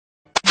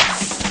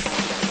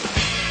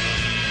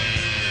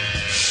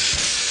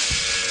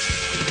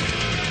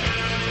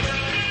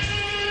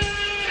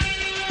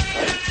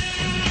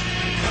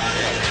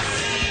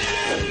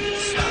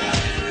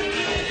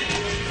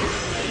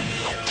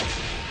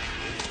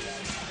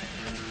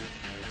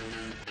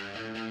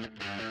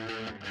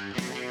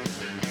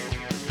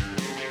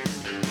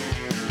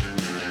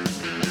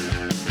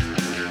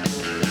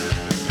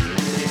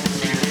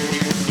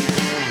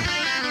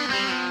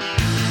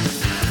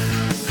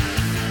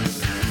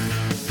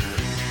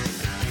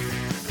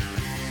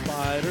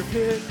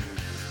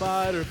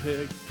Spider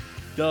Pig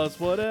does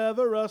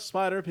whatever a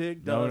spider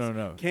pig does.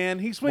 No. Can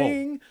he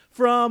swing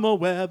from a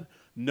web?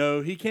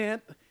 No, he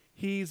can't.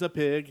 He's a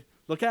pig.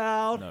 Look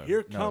out. No,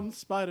 Here no. comes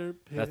Spider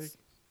Pig. Is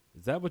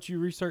that what you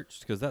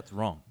researched? Because that's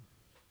wrong.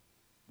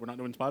 We're not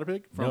doing Spider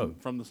Pig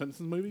from the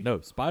Simpsons movie? No,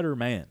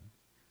 Spider-Man.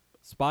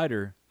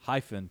 Spider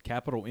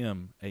capital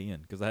M-A-N,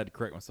 because I had to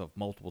correct myself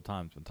multiple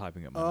times when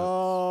typing up my notes.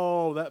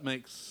 Oh, that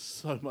makes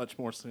so much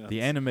more sense.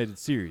 The animated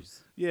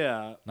series,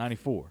 Yeah.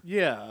 94.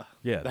 Yeah.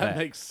 Yeah, That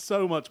makes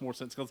so much more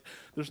sense because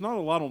there's not a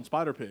lot on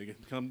Spider Pig.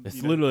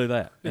 It's literally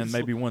that, and it's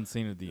maybe one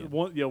scene at the end.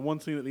 One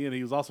scene at the end.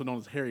 He was also known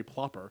as Harry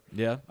Plopper.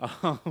 Yeah,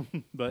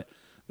 But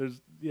there's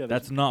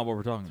that's not what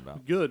we're talking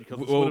about. good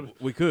because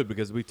We could,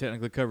 because we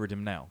technically covered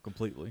him now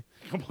completely.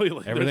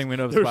 completely Everything we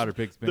know of there's-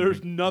 Spider-Pig's been There's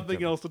been nothing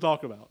covered. else to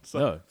talk about. So.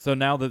 No, so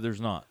now that there's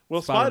not.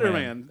 Well,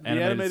 Spider-Man, Spider-Man,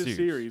 the animated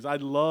series. I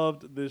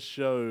loved this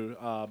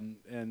show,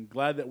 and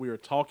glad that we are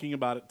talking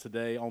about it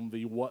today on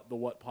the What the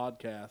What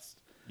podcast.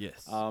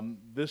 Yes.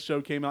 This show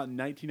came out in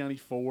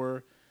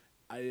 1994,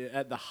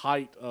 at the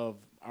height of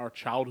our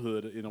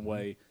childhood in a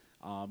way.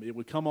 It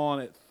would come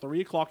on at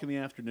 3 o'clock in the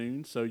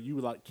afternoon, so you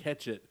would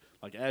catch it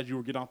as you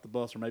were getting off the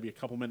bus or maybe a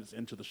couple minutes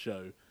into the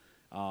show.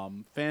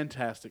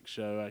 Fantastic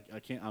show.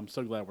 I'm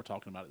so glad we're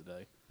talking about it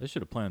today. They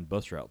should have planned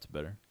bus routes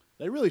better.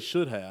 They really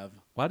should have.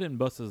 Why didn't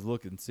buses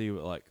look and see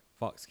what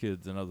Fox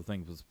Kids and other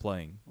things was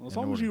playing? Well, as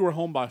long as you were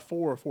home by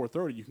 4 or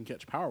 4:30, you can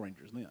catch Power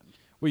Rangers then.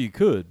 Well, you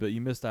could, but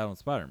you missed out on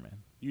Spider-Man.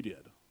 You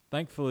did.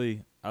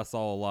 Thankfully, I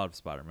saw a lot of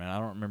Spider-Man. I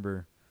don't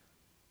remember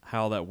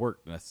how that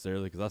worked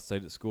necessarily because I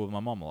stayed at school with my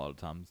mom a lot of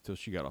times until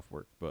she got off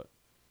work. But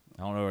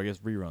I don't know, I guess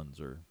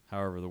reruns or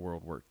however the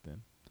world worked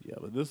then. Yeah,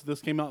 but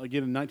this came out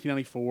again in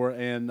 1994,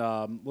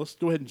 and let's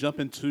go ahead and jump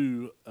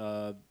into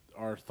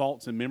our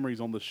thoughts and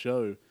memories on the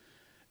show.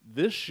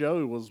 This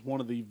show was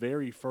one of the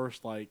very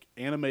first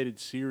animated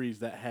series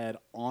that had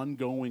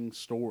ongoing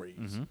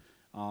stories.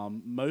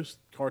 Most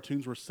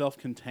cartoons were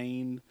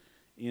self-contained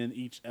in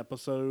each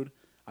episode.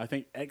 I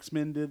think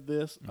X-Men did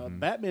this.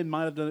 Batman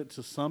might have done it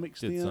to some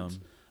extent,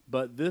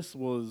 but this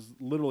was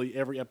literally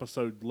every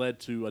episode led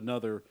to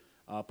another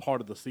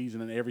part of the season,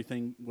 and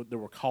everything. There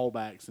were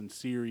callbacks and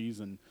series,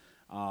 and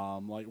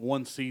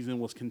one season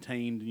was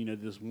contained,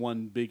 this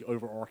one big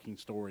overarching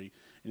story,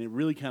 and it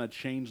really kind of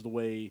changed the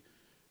way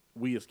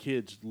we as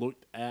kids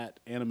looked at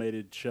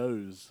animated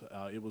shows.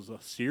 It was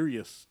a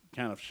serious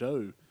kind of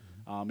show,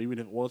 even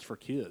if it was for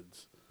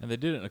kids. And they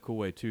did it in a cool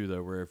way, too,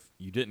 though, where if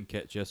you didn't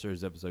catch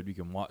yesterday's episode, you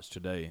can watch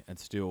today and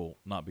still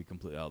not be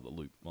completely out of the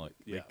loop.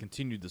 They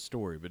continued the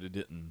story, but it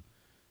didn't.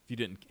 If you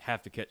didn't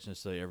have to catch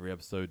necessarily every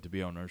episode to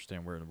be able to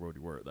understand where in the world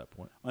you were at that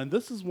point. And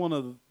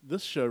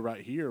this show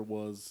right here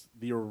was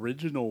the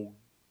original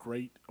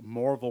great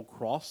Marvel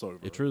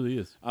crossover. It truly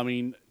is. I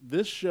mean,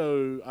 this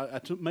show, I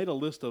made a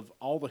list of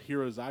all the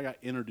heroes I got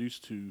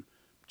introduced to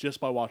just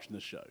by watching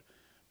this show.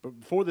 But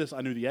before this,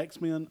 I knew the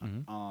X-Men.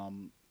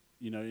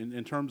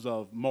 In terms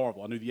of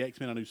Marvel, I knew the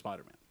X-Men, I knew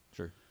Spider-Man.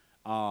 Sure.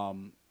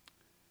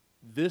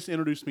 This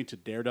introduced me to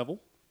Daredevil,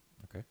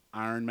 Okay.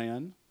 Iron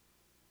Man,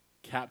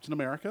 Captain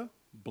America,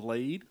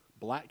 Blade,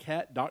 Black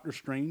Cat, Doctor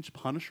Strange,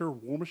 Punisher,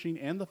 War Machine,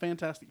 and the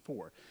Fantastic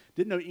Four.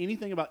 Didn't know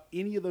anything about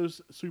any of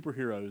those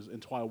superheroes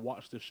until I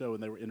watched this show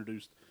and they were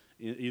introduced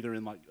either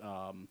in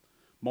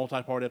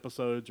multi-part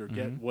episodes or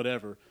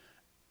whatever.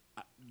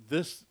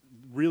 This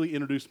really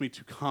introduced me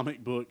to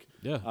comic book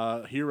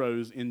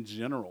heroes in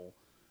general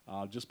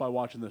just by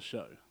watching this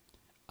show.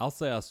 I'll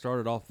say I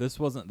started off, this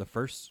wasn't the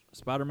first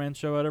Spider-Man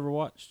show I'd ever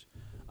watched.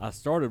 I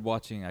started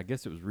watching, I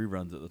guess it was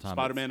reruns at the time.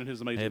 Spider-Man and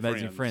His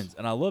Amazing Friends.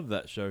 And I loved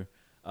that show.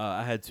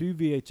 I had 2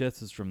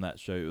 VHSs from that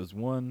show. It was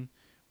one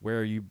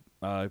where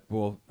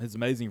His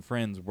Amazing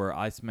Friends were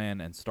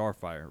Iceman and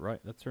Starfire, right?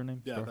 That's her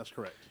name? Yeah, that's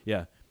correct.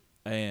 Yeah.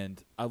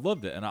 And I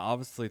loved it. And I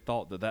obviously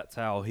thought that that's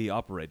how he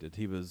operated.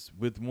 He was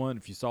with one.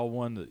 If you saw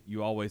one, that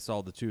you always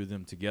saw the two of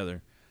them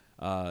together.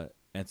 And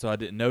so I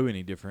didn't know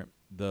any different.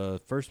 The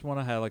first one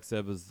I had, like I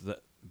said, was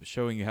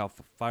showing you how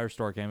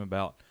Firestar came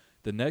about.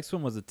 The next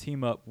one was a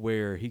team up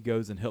where he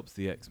goes and helps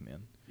the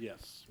X-Men.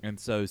 Yes. And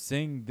so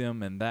seeing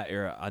them in that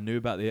era, I knew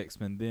about the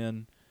X-Men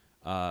then.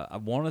 I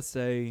want to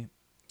say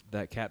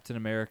that Captain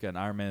America and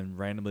Iron Man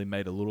randomly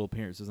made a little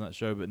appearances in that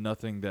show, but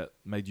nothing that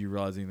made you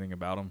realize anything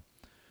about them.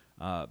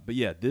 But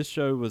yeah, this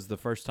show was the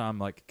first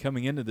time,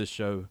 coming into this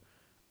show,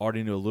 I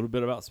already knew a little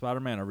bit about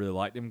Spider-Man. I really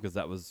liked him because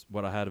that was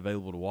what I had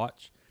available to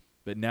watch.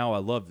 But now I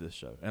love this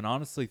show. And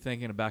honestly,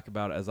 thinking back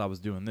about it as I was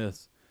doing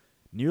this,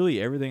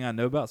 nearly everything I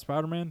know about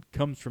Spider-Man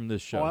comes from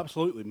this show. Oh,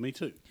 absolutely. Me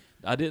too.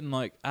 I didn't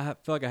I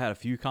feel like I had a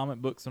few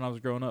comic books when I was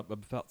growing up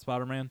about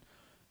Spider-Man,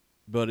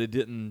 but it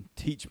didn't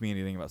teach me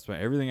anything about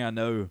Spider-Man. Everything I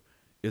know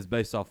is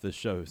based off this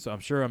show. So I'm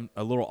sure I'm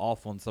a little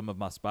off on some of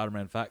my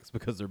Spider-Man facts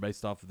because they're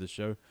based off of this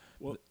show.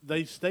 Well,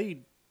 they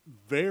stayed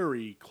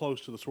very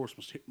close to the source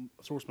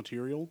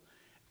material.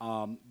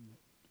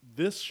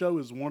 This show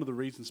is one of the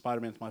reasons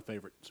Spider-Man's my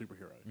favorite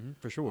superhero.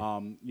 For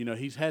sure.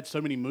 He's had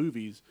so many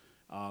movies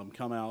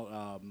come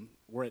out.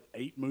 We're at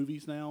 8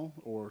 movies now,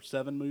 or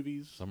 7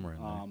 movies. Somewhere in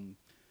there.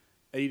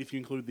 8 if you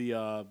include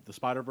the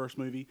Spider-Verse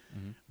movie.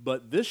 Mm-hmm.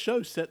 But this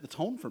show set the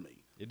tone for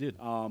me. It did.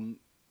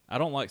 I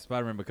don't like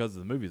Spider-Man because of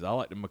the movies. I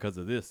liked them because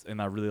of this, and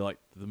I really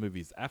liked the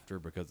movies after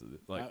because of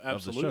it,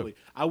 Absolutely. of the show.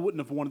 I wouldn't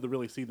have wanted to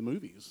really see the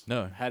movies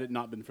No. had it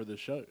not been for this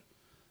show.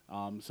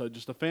 So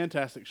just a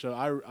fantastic show.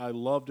 I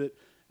loved it.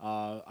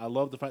 I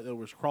loved the fact that there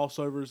was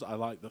crossovers. I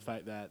liked the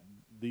fact that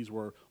these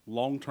were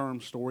long-term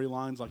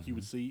storylines like you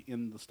would see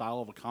in the style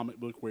of a comic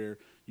book where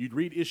you'd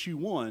read issue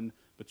 1,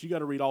 but you got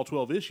to read all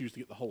 12 issues to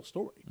get the whole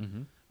story.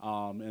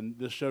 And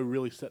this show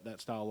really set that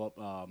style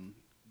up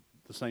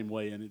the same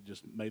way, and it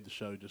just made the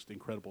show just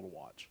incredible to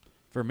watch.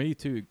 For me,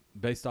 too,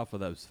 based off of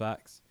those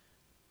facts,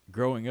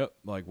 growing up,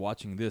 like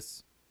watching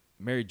this,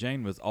 Mary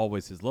Jane was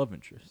always his love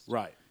interest.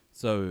 Right.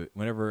 So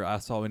whenever I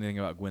saw anything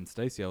about Gwen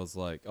Stacy, I was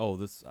like, oh,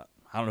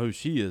 I don't know who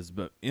she is,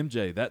 but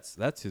MJ,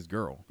 that's his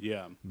girl.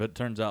 Yeah. But it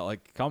turns out,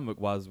 like, comic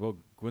book wise, well,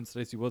 Gwen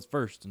Stacy was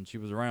first, and she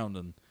was around,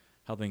 and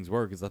how things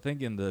work. Because I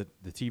think in the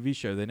TV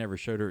show, they never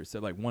showed her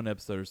except like one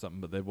episode or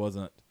something, but they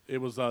wasn't. It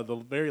was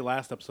the very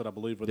last episode, I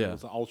believe, where there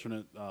was an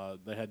alternate.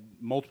 They had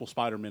multiple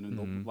Spider-Men in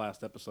the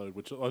last episode,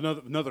 which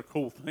another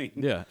cool thing.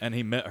 Yeah, and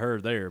he met her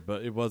there,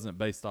 but it wasn't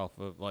based off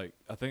of, like,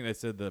 I think they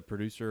said the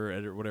producer or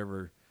editor,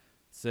 whatever,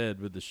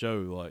 said with the show,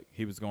 like,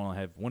 he was going to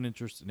have one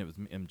interest, and it was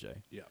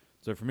MJ. Yeah.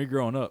 So for me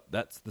growing up,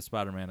 that's the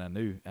Spider-Man I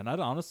knew. And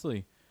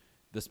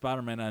the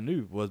Spider-Man I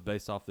knew was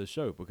based off this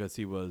show because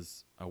he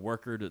was a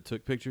worker that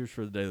took pictures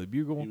for the Daily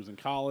Bugle. He was in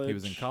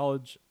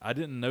college. I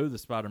didn't know the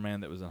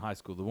Spider-Man that was in high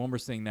school. The one we're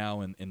seeing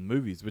now in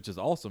movies, which is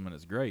awesome and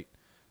it's great.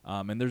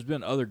 And there's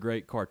been other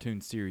great cartoon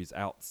series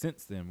out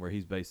since then where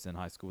he's based in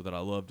high school that I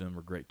loved and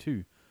were great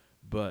too.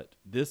 But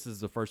this is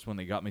the first one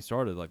that got me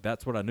started. Like,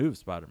 that's what I knew of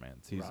Spider-Man.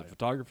 He's a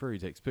photographer. He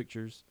takes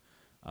pictures.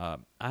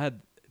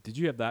 Did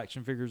you have the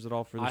action figures at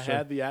all for the show? I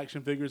had the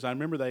action figures. I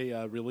remember they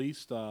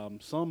released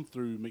some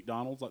through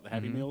McDonald's, like the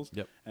Happy Meals.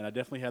 Yep. And I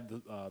definitely had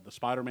the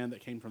Spider-Man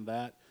that came from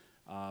that.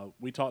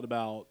 We talked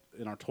about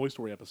in our Toy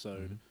Story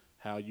episode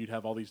how you'd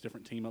have all these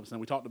different team-ups. And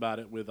we talked about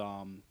it with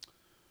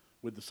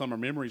the Summer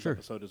Memories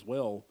episode as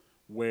well,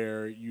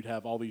 where you'd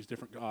have all these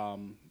different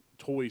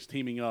toys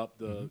teaming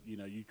up.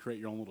 You create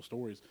your own little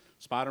stories.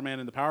 Spider-Man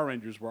and the Power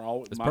Rangers were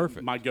all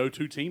my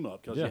go-to team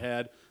up because you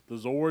had the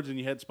Zords and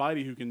you had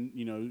Spidey who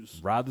can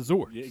ride the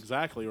Zords. Yeah,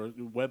 exactly, or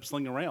web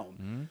sling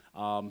around.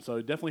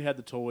 So definitely had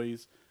the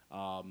toys.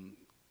 I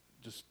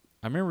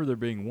remember there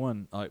being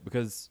one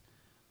because,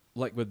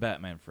 like with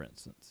Batman, for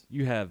instance,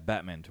 you have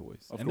Batman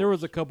toys, and there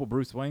was a couple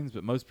Bruce Waynes,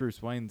 but most Bruce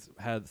Waynes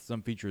had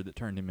some feature that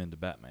turned him into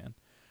Batman.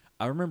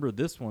 I remember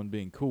this one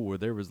being cool where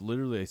there was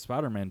literally a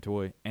Spider-Man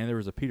toy and there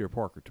was a Peter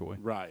Parker toy.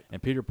 Right. And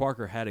Peter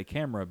Parker had a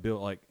camera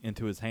built like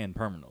into his hand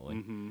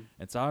permanently.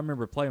 And so I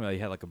remember playing with it. He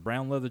had like a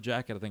brown leather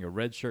jacket, I think a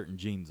red shirt and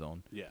jeans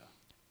on. Yeah.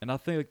 And I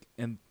think,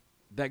 and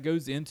that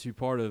goes into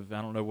part of,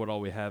 I don't know what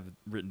all we have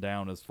written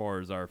down as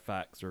far as our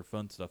facts or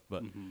fun stuff,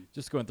 but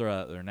just going to throw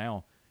it out there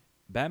now.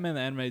 Batman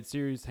the Animated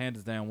Series,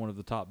 hands down, one of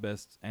the top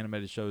best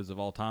animated shows of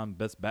all time,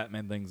 best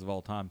Batman things of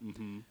all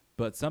time.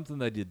 But something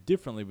they did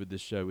differently with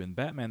this show, in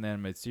Batman the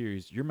Animated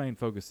Series, your main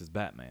focus is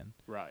Batman.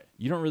 Right.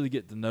 You don't really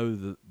get to know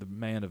the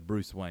man of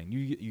Bruce Wayne.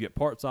 You get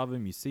parts of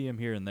him, you see him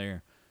here and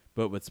there.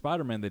 But with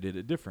Spider-Man, they did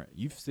it different.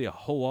 You see a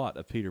whole lot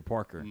of Peter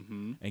Parker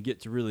and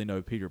get to really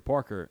know Peter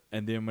Parker.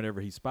 And then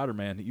whenever he's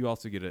Spider-Man, you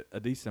also get a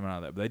decent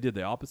amount of that. But they did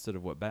the opposite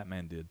of what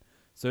Batman did.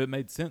 So it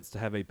made sense to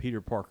have a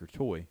Peter Parker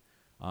toy.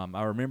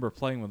 I remember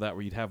playing with that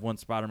where you'd have one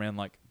Spider-Man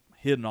like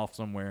hidden off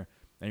somewhere,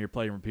 and you're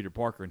playing with Peter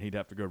Parker, and he'd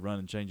have to go run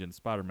and change into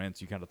Spider-Man,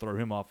 so you kind of throw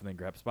him off and then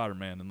grab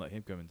Spider-Man and let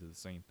him come into the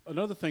scene.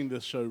 Another thing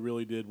this show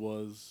really did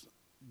was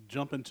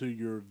jump into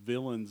your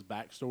villains'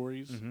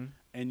 backstories,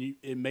 and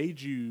it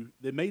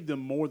made them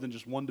more than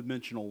just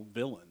one-dimensional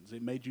villains.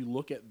 It made you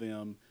look at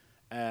them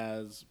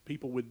as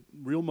people with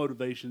real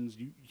motivations.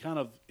 You kind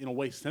of, in a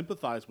way,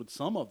 sympathize with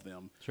some of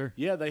them. Sure.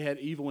 Yeah, they had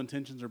evil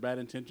intentions or bad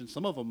intentions.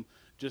 Some of them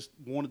just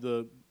wanted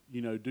to,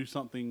 do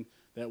something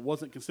that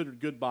wasn't considered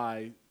good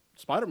by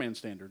Spider-Man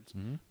standards,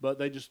 but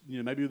they just,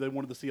 maybe they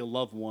wanted to see a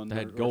loved one. They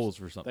had goals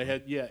for something. They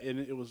had, and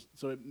it was,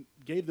 so it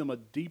gave them a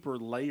deeper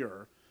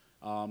layer,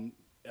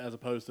 as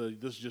opposed to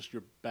this is just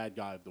your bad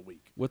guy of the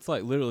week. What's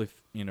like literally,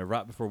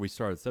 right before we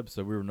started this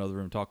episode, we were in another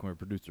room talking with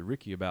producer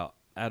Ricky about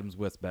Adams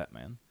West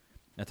Batman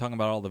and talking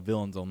about all the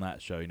villains on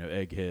that show,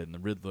 Egghead and the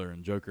Riddler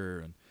and Joker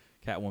and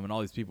Catwoman,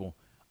 all these people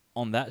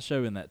on that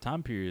show in that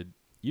time period.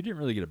 You didn't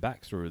really get a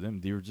backstory of them.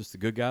 They were just the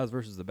good guys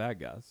versus the bad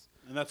guys.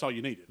 And that's all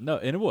you needed. No,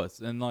 and it was.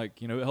 And,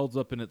 it holds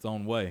up in its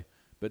own way.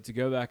 But to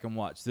go back and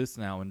watch this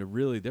now and to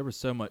really, there was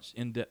so much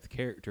in-depth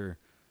character,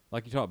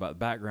 like you talk about,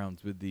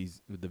 backgrounds with the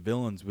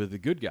villains, with the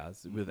good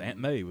guys, with Aunt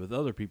May, with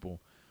other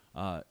people.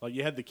 Like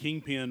you had the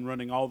Kingpin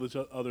running all these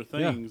other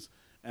things,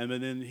 and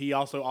then he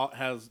also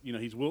has,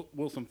 he's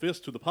Wilson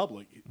Fisk to the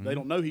public. They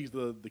don't know he's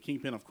the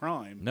Kingpin of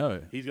crime.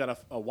 No. He's got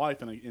a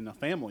wife and a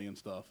family and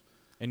stuff.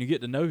 And you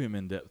get to know him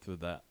in depth with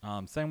that.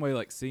 Same way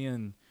like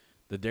seeing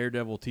the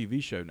Daredevil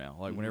TV show now,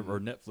 like whenever our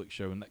Netflix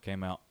show when that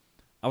came out,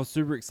 I was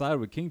super excited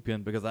with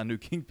Kingpin because I knew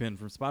Kingpin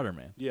from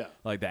Spider-Man. Yeah.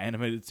 Like the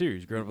animated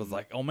series. Growing up, I was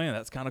like, oh man,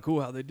 that's kind of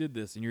cool how they did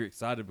this. And you're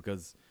excited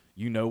because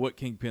you know what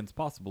Kingpin's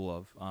possible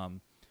of.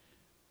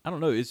 I don't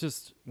know. It's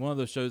just one of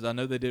those shows. I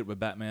know they did it with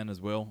Batman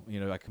as well. You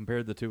know, I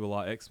compared the two a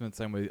lot. X-Men,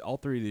 same way. All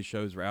three of these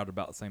shows were out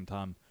about the same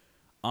time.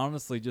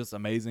 Honestly, just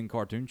amazing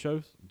cartoon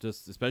shows,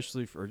 just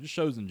especially for just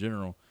shows in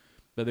general.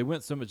 But they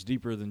went so much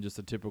deeper than just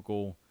a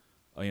typical,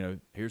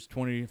 here's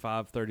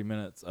 25, 30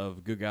 minutes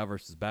of good guy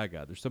versus bad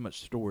guy. There's so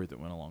much story that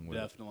went along with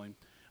it. Definitely.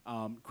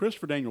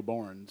 Christopher Daniel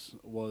Barnes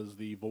was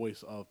the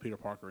voice of Peter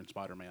Parker in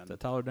Spider-Man. Is that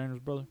Tyler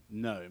Daniels' brother?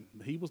 No,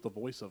 he was the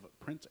voice of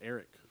Prince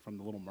Eric from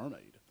The Little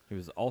Mermaid. He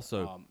was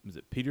also, was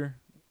it Peter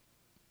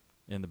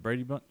in the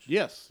Brady Bunch?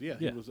 Yes, yeah.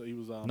 Yeah. He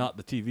was Not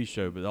the TV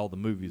show, but all the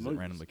movies that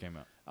randomly came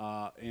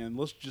out. And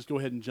let's just go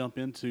ahead and jump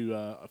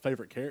into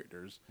favorite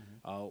characters.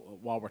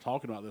 While we're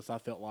talking about this, I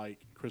felt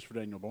like Christopher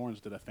Daniel Barnes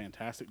did a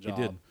fantastic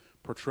job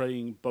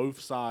portraying both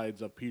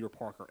sides of Peter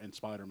Parker and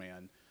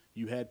Spider-Man.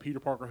 You had Peter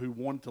Parker who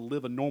wanted to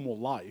live a normal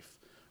life,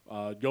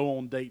 go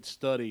on dates,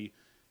 study,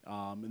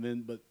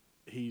 but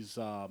he's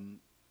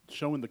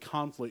showing the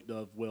conflict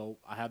of, well,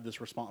 I have this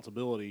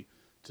responsibility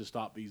to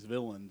stop these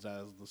villains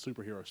as the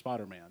superhero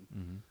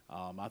Spider-Man.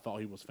 I thought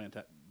he was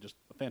just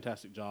a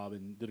fantastic job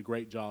and did a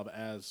great job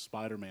as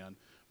Spider-Man.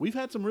 We've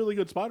had some really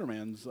good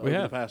Spider-Mans over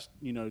the past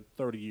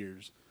 30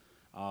 years.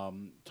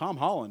 Tom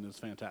Holland is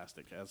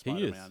fantastic as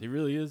Spider-Man. He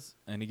really is,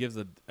 and he gives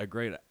a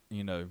great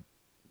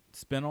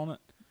spin on it.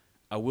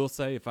 I will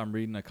say, if I'm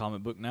reading a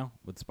comic book now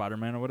with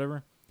Spider-Man or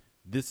whatever,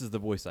 this is the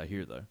voice I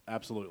hear, though.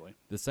 Absolutely.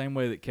 The same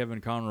way that Kevin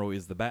Conroy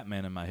is the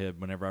Batman in my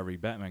head whenever I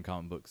read Batman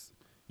comic books.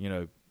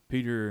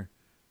 Peter...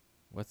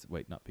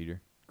 not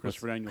Peter.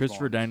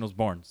 Christopher Daniels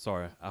Barnes.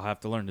 Sorry, I'll have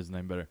to learn his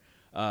name better.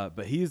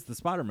 But he is the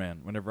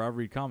Spider-Man whenever I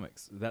read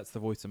comics. That's the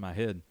voice in my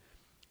head.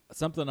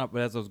 Something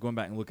as I was going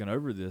back and looking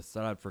over this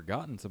that I'd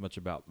forgotten so much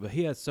about. But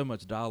he has so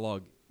much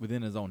dialogue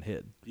within his own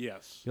head.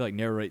 Yes. He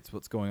narrates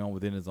what's going on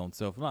within his own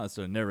self. Not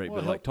necessarily narrate,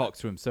 but talks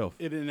to himself.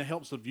 And it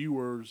helps the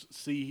viewers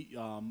see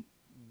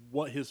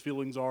what his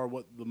feelings are,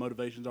 what the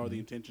motivations are, the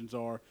intentions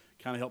are.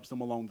 Kind of helps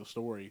them along the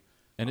story.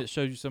 And it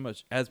shows you so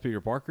much as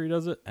Peter Parker he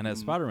does it, and as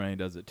Spider-Man he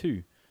does it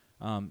too.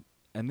 And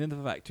then the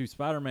fact too,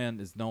 Spider-Man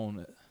is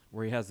known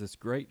where he has this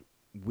great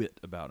wit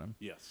about him.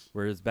 Yes.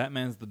 Whereas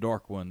Batman's the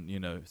dark one,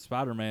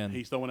 Spider-Man.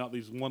 He's throwing out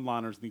these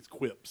one-liners and these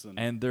quips.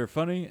 And they're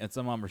funny, and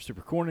some of them are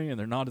super corny, and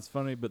they're not as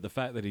funny, but the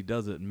fact that he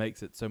does it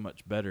makes it so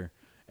much better.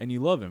 And you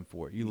love him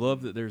for it. You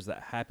love that there's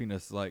that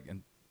happiness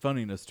and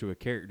funniness to a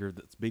character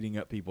that's beating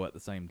up people at the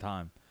same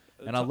time.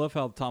 And I love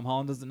how Tom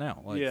Holland does it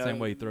now. The same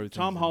way he throws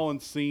Tom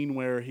Holland's scene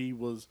where he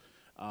was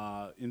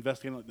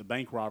investigating the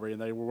bank robbery,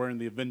 and they were wearing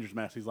the Avengers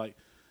mask. He's like,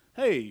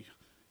 hey,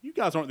 you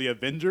guys aren't the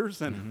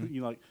Avengers. And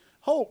you're like,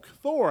 Hulk,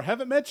 Thor,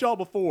 haven't met y'all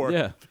before.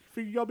 Yeah.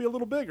 Figure y'all be a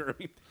little bigger.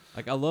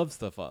 I love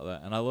stuff like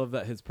that. And I love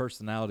that his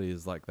personality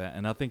is like that.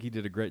 And I think he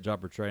did a great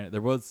job portraying it.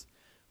 There was,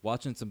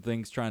 watching some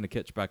things, trying to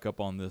catch back up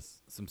on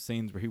this, some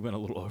scenes where he went a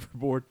little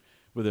overboard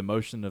with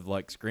emotion of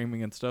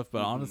screaming and stuff.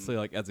 But honestly,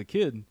 as a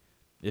kid,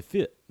 it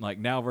fit.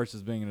 Now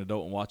versus being an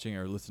adult and watching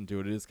or listening to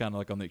it, it is kind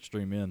of on the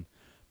extreme end.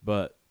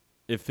 But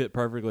it fit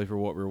perfectly for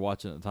what we were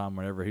watching at the time.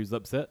 Whenever he was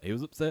upset,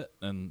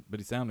 but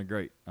he sounded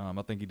great.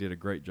 I think he did a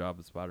great job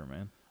as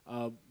Spider-Man.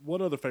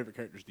 What other favorite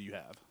characters do you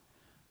have?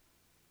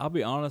 I'll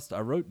be honest,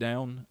 I wrote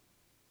down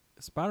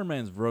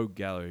Spider-Man's rogue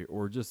gallery,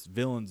 or just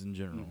villains in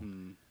general,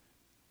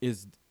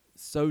 is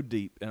so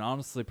deep, and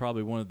honestly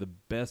probably one of the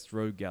best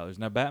rogue galleries.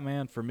 Now,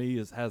 Batman, for me,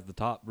 has the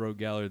top rogue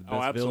gallery, the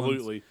best absolutely.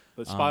 villains.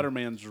 But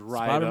Spider-Man's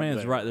right Spider-Man's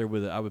up there. right there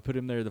with it. I would put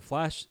him there. The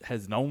Flash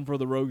has known for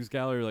the rogues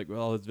gallery, with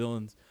all his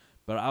villains,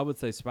 but I would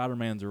say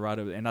Spider-Man's are right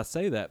over there. And I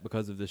say that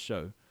because of this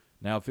show.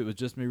 Now, if it was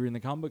just me reading the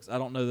comic books, I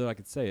don't know that I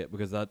could say it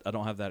because I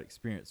don't have that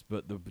experience.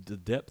 But the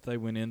depth they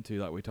went into,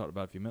 like we talked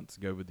about a few minutes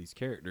ago with these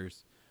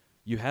characters,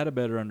 you had a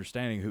better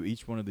understanding who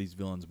each one of these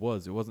villains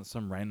was. It wasn't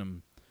some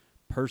random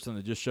person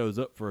that just shows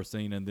up for a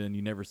scene and then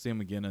you never see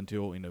him again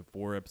until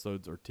 4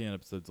 episodes or 10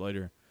 episodes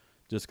later,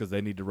 just because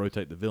they need to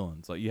rotate the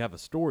villains. You have a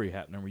story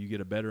happening where you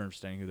get a better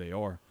understanding who they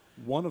are.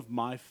 One of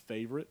my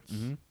favorites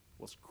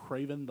was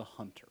Kraven the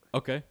Hunter.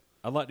 Okay,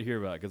 I'd like to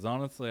hear about it because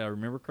honestly, I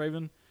remember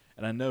Kraven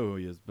and I know who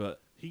he is,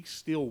 but he's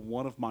still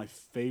one of my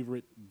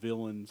favorite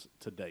villains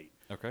to date.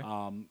 Okay.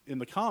 In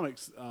the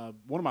comics,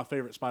 one of my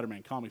favorite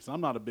Spider-Man comics, and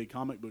I'm not a big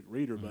comic book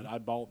reader, but I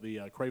bought the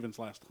Kraven's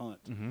Last Hunt,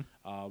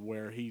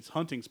 where he's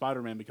hunting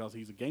Spider-Man because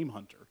he's a game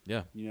hunter.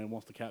 Yeah.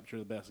 Wants to capture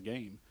the best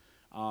game.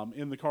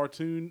 In the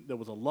cartoon, there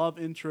was a love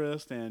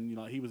interest, and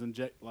he was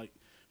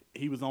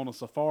he was on a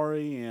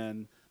safari,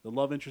 and the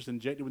love interest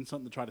injected in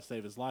something to try to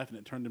save his life, and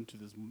it turned him to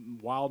this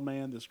wild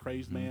man, this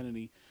crazed man, and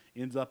he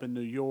ends up in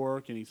New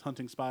York, and he's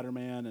hunting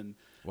Spider-Man. And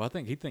I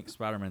think he thinks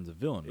Spider-Man's a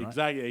villain, right?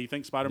 Exactly. He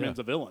thinks Spider-Man's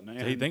a villain. And,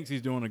 so he thinks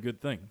he's doing a good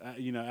thing.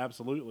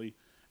 Absolutely.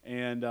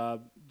 And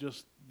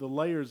just the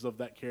layers of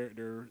that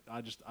character,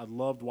 I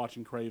loved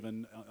watching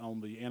Kraven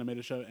on the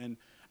animated show, and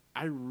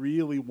I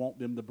really want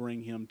them to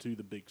bring him to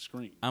the big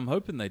screen. I'm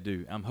hoping they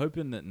do. I'm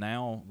hoping that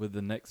now with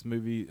the next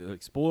movie,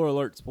 spoiler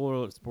alert, spoiler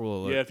alert, spoiler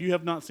alert. Yeah, if you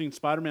have not seen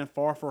Spider-Man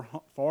Far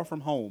From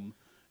Home,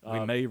 we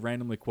may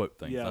randomly quote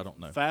things. Yeah, I don't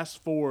know.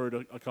 Fast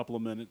forward a couple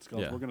of minutes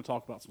because we're going to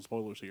talk about some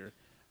spoilers here.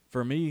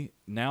 for me,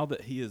 now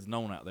that he is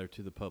known out there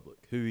to the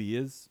public, who he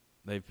is,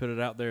 they've put it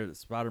out there that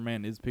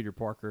Spider-Man is Peter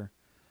Parker.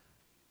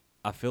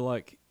 I feel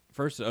like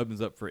first it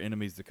opens up for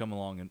enemies to come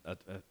along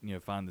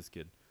and find this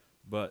kid,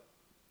 but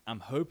I'm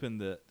hoping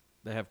that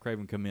they have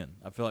Kraven come in.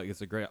 I feel like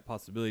it's a great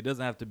possibility. It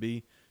doesn't have to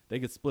be. They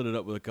could split it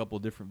up with a couple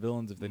of different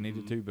villains if they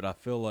needed to, but I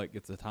feel like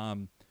it's a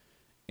time,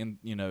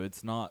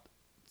 it's not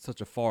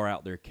such a far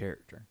out there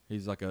character.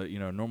 He's like a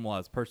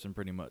normalized person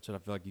pretty much, and I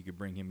feel like you could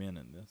bring him in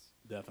this.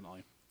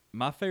 Definitely.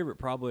 My favorite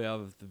probably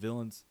out of the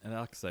villains, and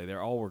like I say, they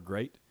all were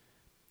great.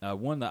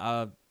 One that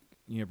I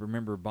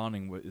remember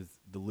bonding with is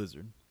the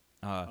Lizard.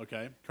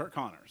 Okay, Kurt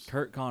Connors.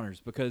 Kurt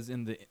Connors, because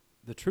in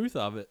the truth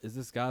of it is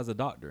this guy's a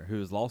doctor who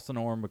has lost an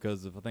arm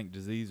because of I think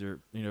disease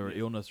or or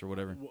illness or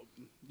whatever. Well,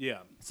 yeah.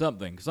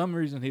 Something. Some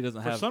reason he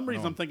doesn't have. For some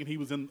reason, an I'm thinking he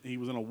was in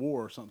a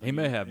war or something. He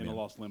may have in been a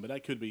lost limb, but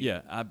that could be.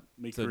 Yeah,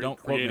 so don't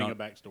quote me creating on a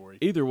backstory.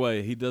 Either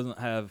way, he doesn't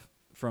have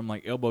from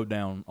like elbow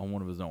down on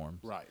one of his arms.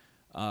 Right.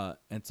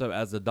 And so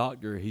as a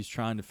doctor, he's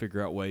trying to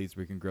figure out ways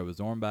where he can grow his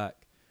arm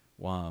back.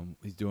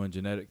 He's doing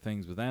genetic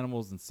things with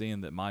animals and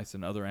seeing that mice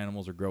and other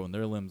animals are growing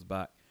their limbs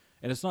back.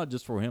 And it's not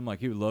just for him. Like,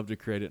 he would love to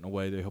create it in a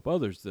way to help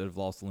others that have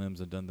lost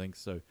limbs and done things.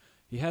 So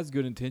he has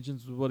good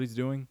intentions with what he's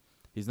doing.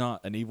 He's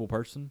not an evil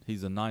person.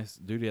 He's a nice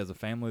dude. He has a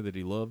family that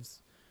he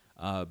loves.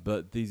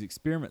 But these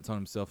experiments on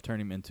himself turn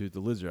him into the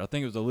Lizard. I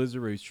think it was the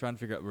Lizard where he's trying to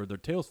figure out where their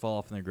tails fall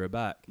off and they grow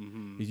back.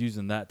 Mm-hmm. He's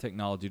using that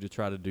technology to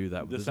try to do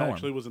that with his arm. This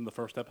actually was in the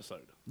first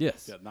episode.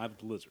 Yes. Yeah, Night of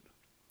the Lizard.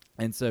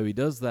 And so he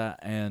does that,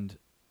 and,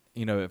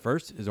 at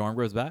first his arm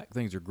grows back.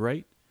 Things are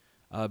great.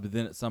 But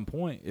then at some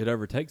point it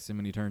overtakes him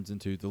and he turns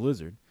into the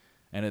Lizard.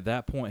 And at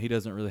that point he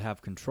doesn't really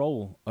have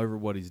control over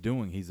what he's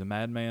doing. He's a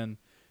madman.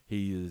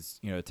 He is,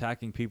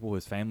 attacking people.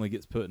 His family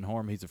gets put in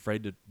harm. He's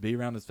afraid to be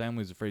around his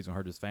family. He's afraid he's going to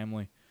hurt his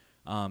family.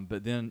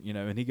 But then,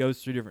 and he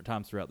goes through different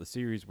times throughout the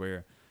series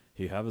where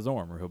he'll have his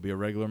arm, or he'll be a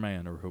regular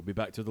man, or he'll be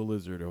back to the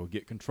Lizard, or he'll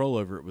get control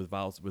over it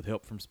with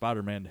help from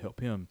Spider-Man to help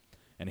him.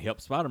 And he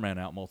helps Spider-Man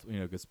out,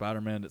 because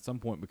Spider-Man at some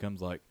point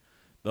becomes like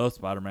the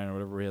Spider-Man or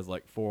whatever. He has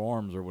like 4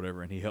 arms or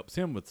whatever, and he helps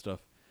him with stuff.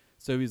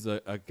 So he's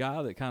a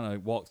guy that kind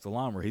of walks the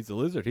line where he's a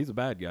Lizard. He's a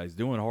bad guy. He's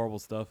doing horrible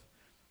stuff.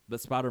 But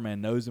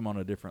Spider-Man knows him on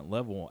a different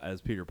level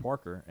as Peter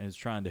Parker and is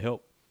trying to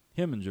help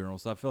him in general.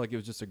 So I feel like it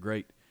was just a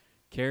great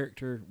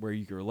character where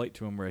you can relate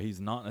to him, where he's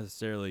not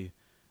necessarily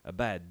a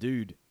bad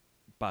dude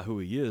by who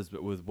he is,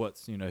 but with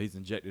what's he's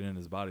injected in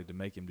his body to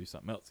make him do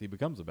something else, he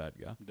becomes a bad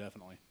guy.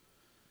 Definitely.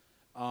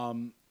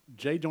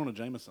 J. Jonah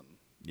Jameson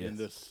in Yes.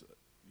 this,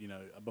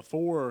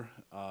 before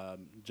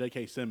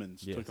J.K.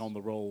 Simmons Yes. took on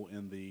the role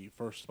in the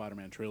first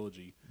Spider-Man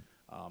trilogy,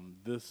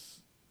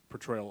 this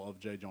portrayal of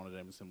J. Jonah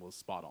Jameson was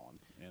spot on.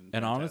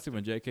 And honestly,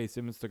 when J.K.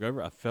 Simmons took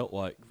over, I felt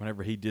like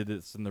whenever he did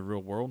this in the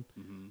real world,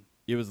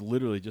 it was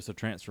literally just a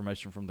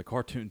transformation from the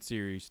cartoon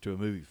series to a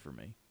movie for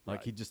me. Like,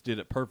 Right. he just did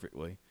it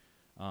perfectly.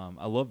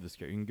 I love this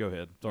character. You can go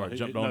ahead. Sorry, I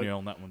jumped on you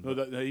on that one.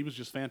 No, he was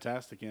just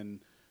fantastic,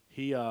 and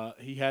he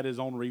had his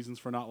own reasons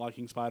for not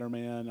liking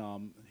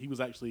Spider-Man. He was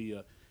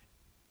actually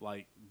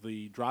like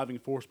the driving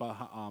force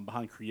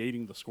behind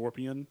creating the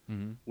Scorpion,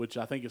 which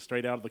I think is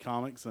straight out of the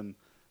comics, and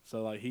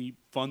so like he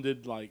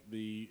funded like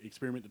the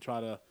experiment to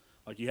try to.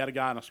 Like, you had a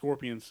guy in a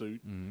scorpion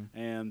suit,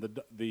 and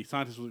the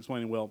scientist was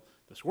explaining, well,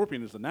 the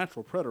scorpion is the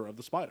natural predator of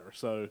the spider.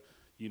 So,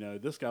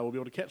 this guy will be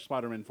able to catch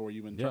Spider-Man for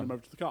you and turn him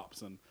over to the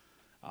cops. And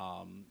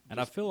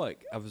I feel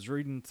like I was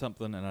reading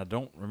something, and I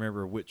don't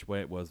remember which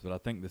way it was, but I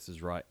think this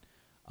is right.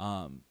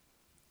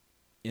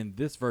 In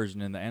this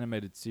version, in the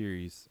animated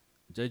series,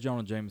 J.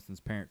 Jonah Jameson's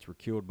parents were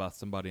killed by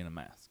somebody in a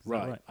mask. Is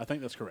that right? I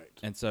think that's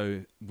correct. And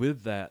so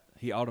with that,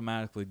 he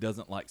automatically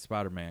doesn't like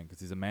Spider-Man because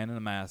he's a man in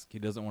a mask. He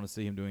doesn't want to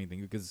see him do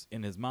anything because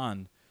in his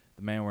mind,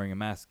 the man wearing a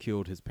mask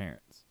killed his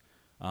parents.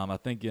 I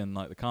think in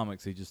like the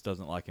comics, he just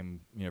doesn't like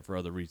him, for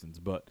other reasons.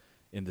 But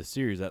in the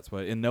series, that's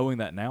why. And knowing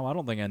that now, I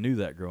don't think I knew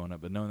that growing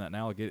up, but knowing that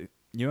now, I get it.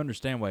 You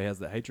understand why he has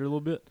that hatred a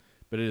little bit,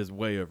 but it is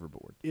way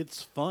overboard.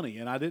 It's funny,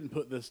 and I didn't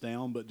put this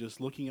down, but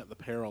just looking at the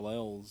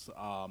parallels,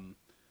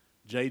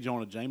 J.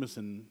 Jonah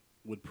Jameson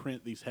would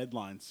print these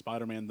headlines,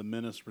 Spider-Man, the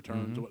Menace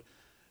returns,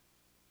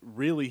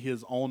 really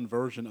his own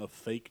version of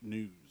fake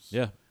news.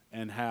 Yeah.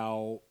 And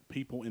how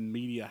people in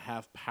media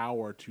have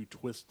power to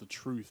twist the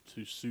truth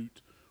to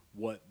suit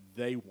what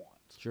they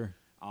want. Sure.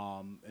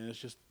 And it's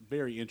just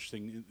very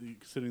interesting,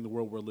 considering the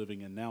world we're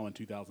living in now in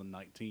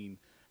 2019,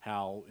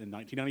 how in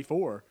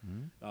 1994,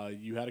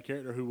 you had a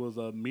character who was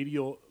a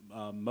media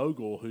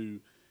mogul who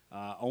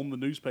owned the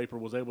newspaper,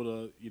 was able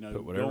to go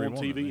on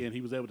TV, and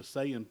he was able to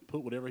say and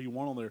put whatever he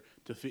wanted on there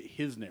to fit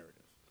his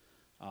narrative.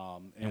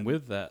 And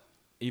with that,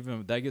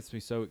 even that gets me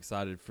so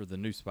excited for the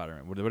new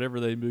Spider-Man, whatever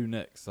they do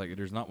next. Like,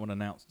 there's not one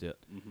announced yet,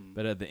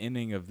 but at the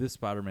ending of this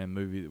Spider-Man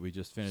movie that we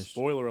just finished,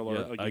 spoiler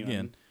alert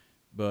again.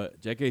 But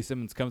J.K.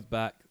 Simmons comes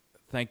back.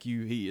 Thank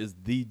you. He is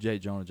the J.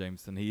 Jonah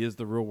Jameson. He is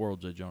the real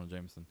world J. Jonah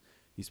Jameson.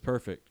 He's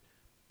perfect,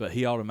 but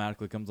he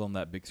automatically comes on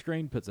that big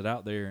screen, puts it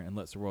out there, and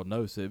lets the world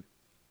know. So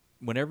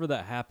whenever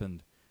that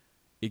happened,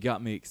 it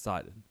got me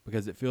excited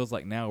because it feels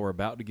like now we're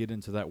about to get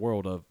into that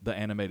world of the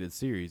animated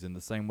series in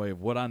the same way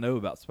of what I know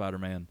about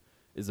Spider-Man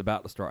is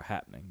about to start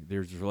happening.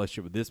 There's a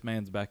relationship with this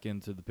man's back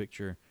into the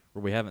picture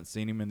where we haven't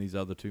seen him in these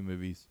other two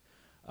movies.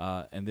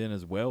 And then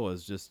as well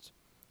as just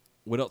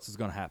what else is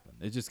going to happen.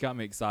 It just got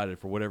me excited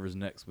for whatever's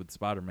next with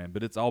Spider-Man.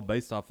 But it's all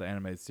based off the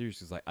animated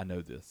series. It's like, I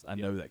know this. I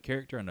know that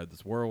character. I know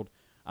this world.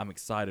 I'm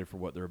excited for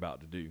what they're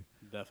about to do.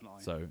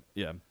 Definitely. So,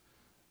 yeah.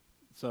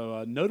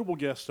 So notable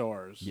guest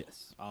stars.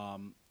 Yes.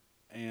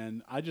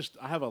 And I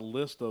have a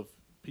list of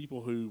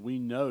people who we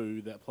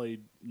know that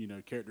played,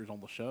 characters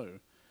on the show.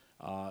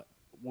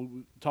 When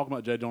we talk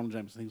about J. Jonah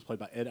Jameson, he was played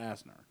by Ed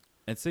Asner.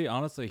 And see,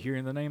 honestly,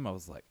 hearing the name, I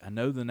was like, I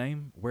know the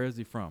name. Where is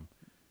he from?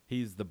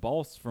 He's the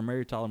boss from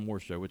Mary Tyler Moore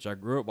Show, which I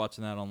grew up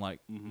watching that on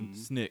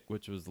SNICK,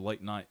 which was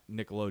late night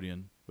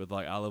Nickelodeon with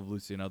I Love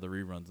Lucy and other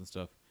reruns and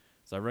stuff.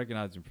 So I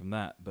recognized him from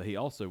that. But he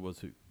also was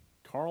who?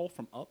 Carl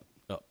from Up.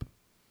 Up.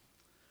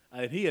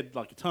 And he had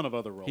a ton of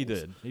other roles. He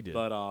did.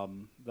 But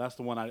that's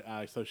the one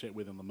I associate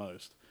with him the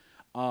most.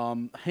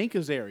 Hank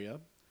Azaria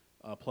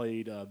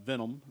played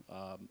Venom,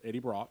 Eddie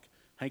Brock.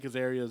 Hank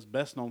Azaria is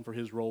best known for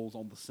his roles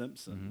on The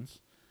Simpsons.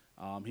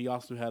 He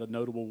also had a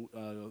notable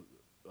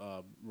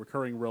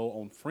recurring role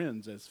on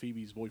Friends as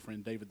Phoebe's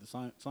boyfriend, David the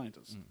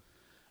Scientist.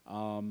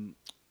 The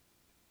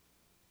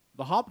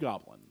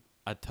Hobgoblin.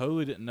 I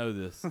totally didn't know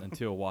this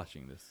until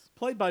watching this.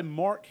 Played by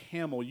Mark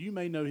Hamill. You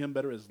may know him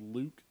better as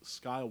Luke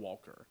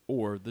Skywalker.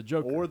 Or the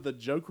Joker. Or the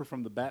Joker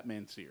from the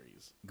Batman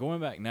series.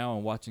 Going back now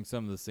and watching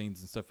some of the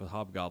scenes and stuff with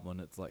Hobgoblin,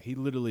 it's like he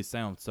literally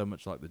sounds so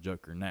much like the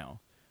Joker now.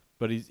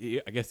 But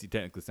I guess he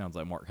technically sounds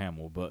like Mark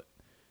Hamill, but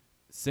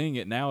seeing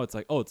it now, it's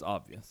like, oh, it's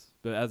obvious.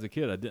 But as a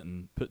kid, I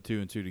didn't put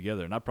two and two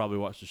together, and I probably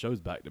watched the shows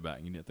back to back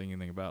and you didn't think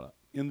anything about it.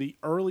 In the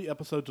early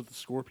episodes of The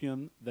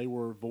Scorpion, they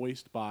were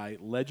voiced by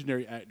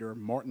legendary actor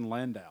Martin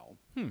Landau.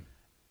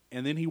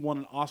 And then he won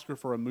an Oscar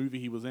for a movie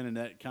he was in, and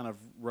that kind of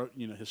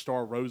his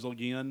star rose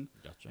again.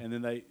 Gotcha. And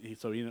then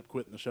so he ended up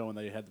quitting the show, and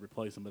they had to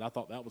replace him. But I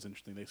thought that was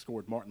interesting. They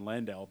scored Martin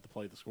Landau to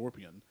play the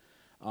Scorpion.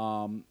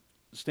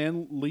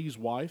 Stan Lee's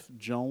wife,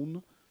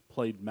 Joan,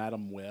 played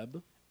Madam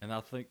Web. And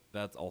I think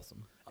that's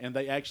awesome. And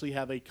they actually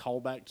have a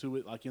callback to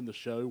it, like in the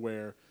show,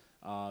 where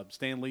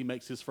Stan Lee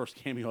makes his first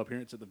cameo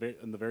appearance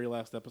in the very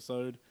last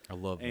episode. I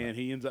love that. And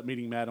he ends up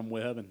meeting Madam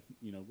Web, and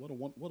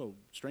what a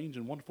strange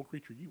and wonderful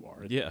creature you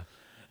are. Yeah.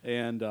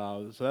 And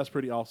so that's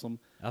pretty awesome.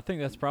 I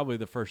think that's probably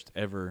the first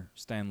ever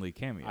Stan Lee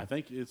cameo. I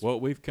think it's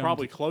we've come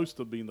probably close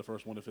to being the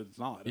first one if it's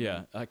not.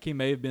 Yeah. He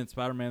may have been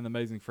Spider-Man, The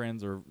Amazing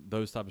Friends, or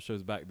those type of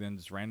shows back then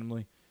just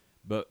randomly.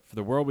 But for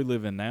the world we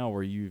live in now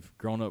where you've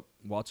grown up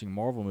watching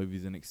Marvel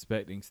movies and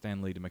expecting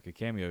Stan Lee to make a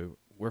cameo,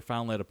 we're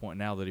finally at a point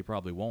now that he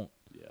probably won't.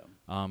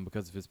 Yeah.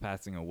 Because of his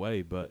passing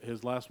away. But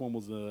his last one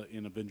was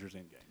in Avengers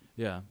Endgame.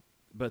 Yeah.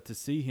 But to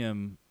see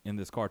him in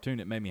this cartoon,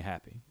 it made me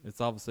happy.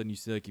 It's all of a sudden you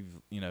see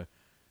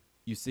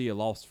you see a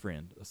lost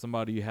friend,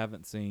 somebody you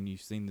haven't seen,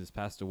 you've seen this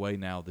passed away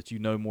now that you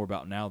know more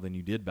about now than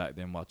you did back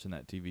then watching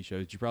that TV show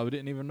that you probably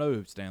didn't even know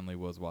who Stan Lee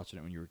was watching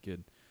it when you were a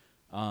kid.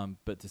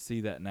 But to see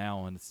that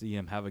now and to see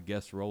him have a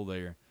guest role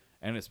there,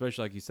 and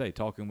especially like you say,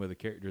 talking with a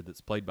character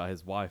that's played by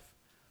his wife.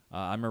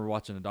 I remember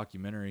watching a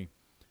documentary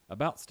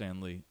about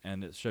Stan Lee,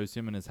 and it shows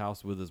him in his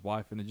house with his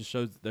wife, and it just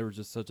shows that they were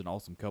just such an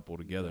awesome couple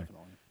together.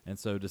 Definitely. And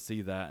so to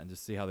see that and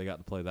just see how they got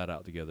to play that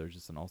out together is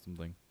just an awesome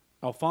thing.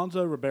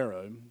 Alfonso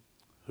Ribeiro,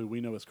 who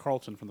we know as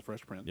Carlton from The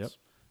Fresh Prince,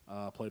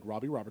 played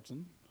Robbie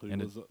Robertson, who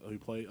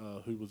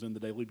was in the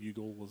Daily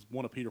Bugle, was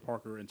one of Peter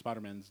Parker and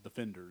Spider-Man's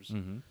defenders.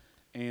 Mm-hmm.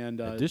 And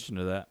in addition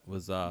to that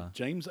was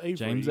James Avery.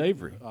 James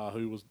Avery,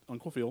 who was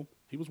Uncle Phil.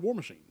 He was War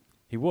Machine.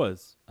 He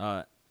was.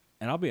 And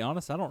I'll be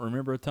honest, I don't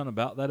remember a ton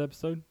about that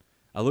episode.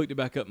 I looked it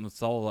back up and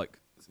saw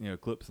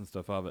clips and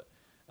stuff of it.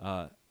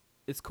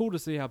 It's cool to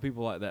see how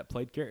people like that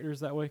played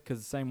characters that way, because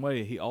the same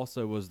way he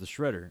also was the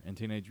Shredder in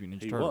Teenage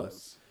Mutant Ninja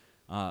Turtles.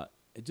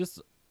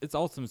 It's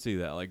awesome to see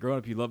that. Like growing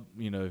up, you love,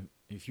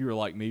 if you were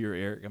like me or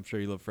Eric, I'm sure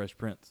you love Fresh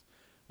Prince.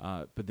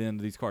 But then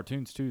these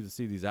cartoons too, to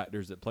see these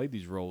actors that played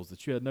these roles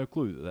that you had no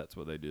clue that that's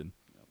what they did.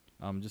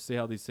 Yep. Just see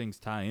how these things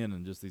tie in,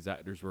 and just these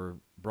actors were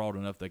broad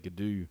enough they could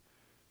do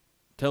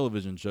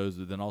television shows,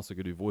 but then also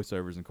could do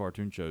voiceovers and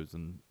cartoon shows,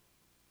 and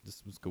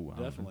this was cool.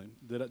 Definitely.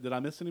 Did I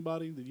miss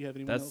anybody? Did you have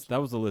anyone else?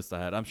 That was the list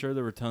I had. I'm sure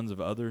there were tons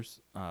of others,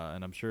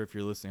 and I'm sure if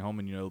you're listening home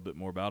and you know a little bit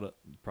more about it,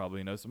 you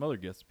probably know some other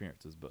guest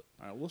appearances. But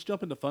all right, let's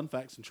jump into fun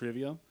facts and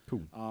trivia.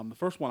 Cool. The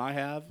first one I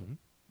have,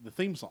 the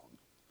theme song.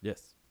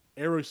 Yes.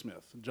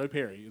 Aerosmith, Joe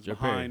Perry is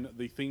behind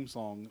the theme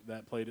song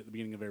that played at the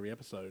beginning of every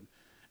episode.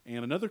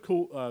 And another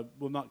cool,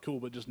 not cool,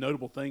 but just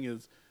notable thing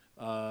is,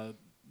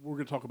 we're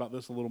going to talk about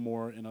this a little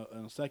more in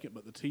a second,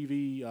 but the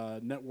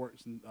TV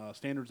networks and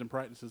standards and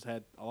practices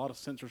had a lot of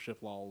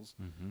censorship laws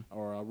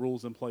or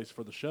rules in place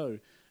for the show.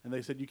 And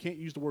they said you can't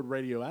use the word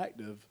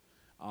radioactive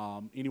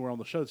anywhere on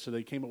the show, so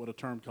they came up with a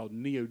term called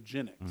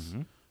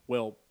neogenics.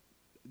 Well,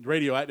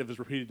 radioactive is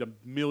repeated a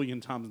million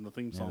times in the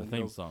theme song. The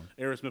theme song.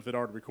 Aerosmith had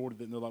already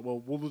recorded it, and they're like,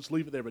 well, we'll just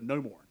leave it there, but no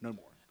more.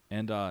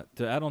 And to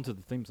add on to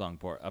the theme song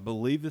part, I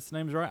believe this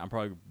name's right. I'm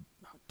probably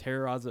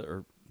terrorize it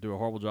or do a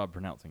horrible job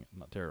pronouncing it.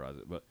 Not terrorize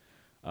it, but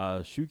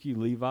Shuki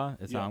Levi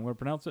is how I'm going to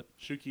pronounce it.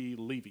 Shuki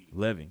Levy.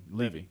 Levy.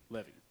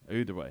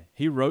 Either way,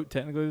 he wrote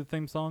technically the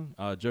theme song.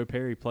 Joe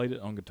Perry played it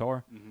on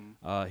guitar.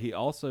 Mm-hmm. He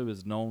also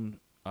is known.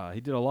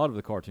 He did a lot of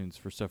the cartoons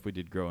for stuff we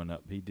did growing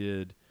up. He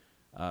did.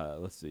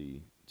 Let's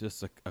see,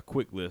 just a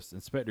quick list: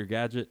 Inspector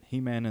Gadget,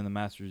 He-Man and the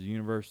Masters of the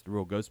Universe, The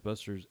Real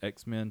Ghostbusters,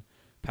 X-Men,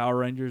 Power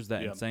Rangers.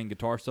 That insane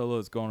guitar solo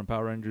that's going on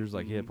Power Rangers.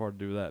 Like he had part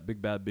to do with that.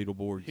 Big Bad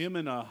Beetleborgs. Him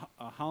and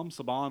Ham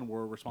Saban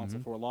were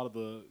responsible for a lot of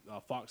the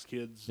Fox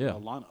Kids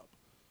lineup.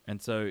 And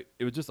so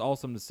it was just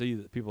awesome to see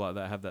that people like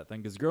that have that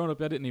thing. Because growing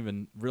up, I didn't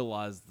even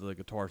realize the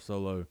guitar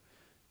solo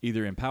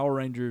either in Power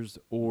Rangers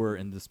or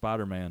in the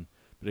Spider-Man.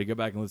 But you go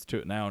back and listen to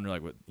it now, and you're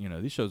like, "What? You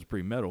know, these shows are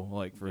pretty metal,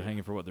 like for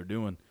hanging for what they're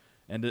doing."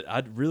 And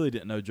I really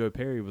didn't know Joe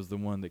Perry was the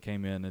one that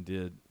came in and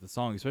did the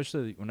song.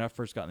 Especially when I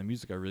first got into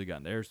music, I really got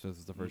into Aerosmith. It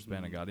was the first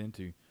band I got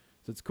into.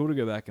 So it's cool to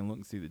go back and look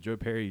and see that Joe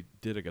Perry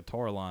did a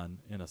guitar line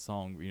in a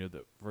song, you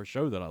know, for a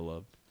show that I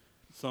loved.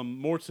 Some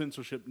more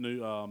censorship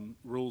new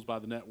rules by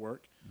the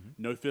network.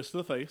 No fist to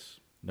the face.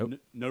 Nope.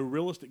 No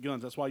realistic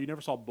guns. That's why you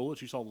never saw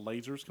bullets. You saw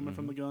lasers coming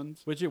from the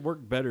guns. Which it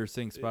worked better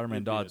seeing Spider-Man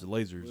it dodge did.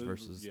 lasers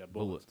versus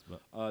bullets.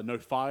 But. No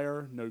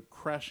fire. No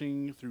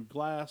crashing through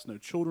glass. No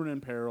children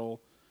in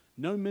peril.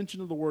 No mention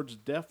of the words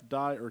death,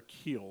 die, or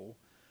kill.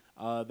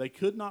 They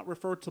could not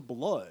refer to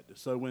blood.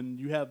 So when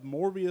you have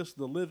Morbius,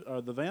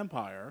 the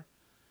vampire,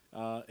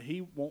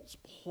 he wants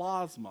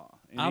plasma.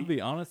 And I'll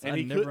be honest,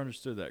 I never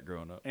understood that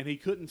growing up. And he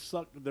couldn't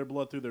suck their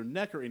blood through their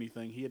neck or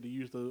anything. He had to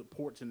use the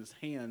ports in his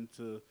hand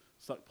to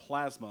suck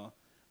plasma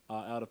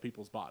out of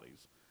people's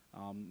bodies.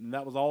 And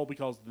that was all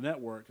because the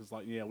network is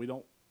like, we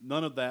don't,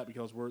 none of that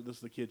because this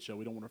is a kid's show.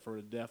 We don't want to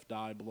refer to death,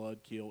 die,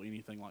 blood, kill,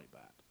 anything like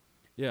that.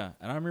 Yeah,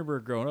 and I remember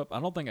growing up, I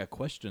don't think I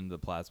questioned the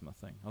plasma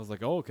thing. I was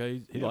like, oh,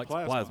 okay, he likes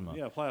plasma.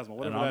 Yeah, plasma,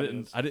 whatever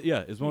and that is.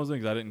 It's one of those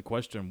things I didn't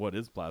question what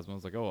is plasma. I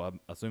was like, oh,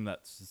 I assume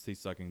that's he's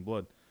sucking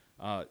blood.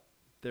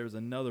 There's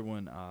another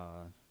one.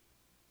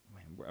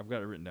 Man, I've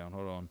got it written down.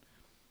 Hold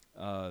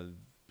on.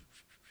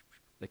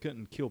 They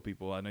couldn't kill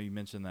people. I know you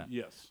mentioned that.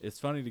 Yes. It's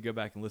funny to go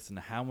back and listen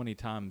to how many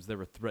times they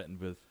were threatened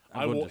with,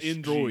 I will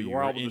end you,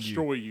 or I will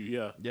destroy you.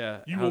 Yeah.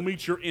 Yeah. You will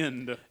meet your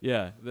end.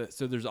 Yeah.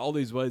 So there's all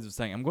these ways of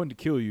saying, I'm going to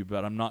kill you,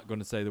 but I'm not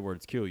going to say the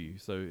words kill you.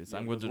 So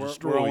I'm going to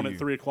destroy you. We're on at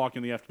 3 o'clock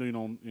in the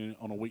afternoon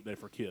on a weekday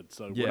for kids.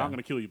 So we're not going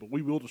to kill you, but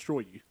we will destroy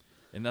you.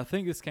 And I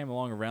think this came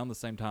along around the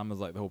same time as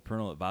like the whole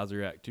Parental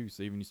Advisory Act too.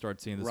 So even you start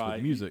seeing this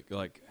with music,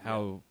 like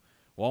how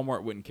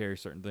Walmart wouldn't carry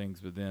certain things,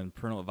 but then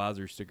parental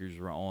advisory stickers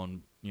were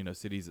on,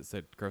 cities that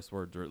said curse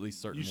words or at least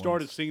certain. You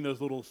started seeing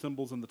those little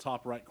symbols in the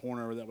top right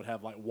corner that would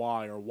have like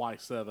Y or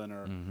Y7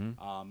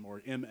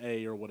 or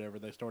MA or whatever.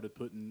 They started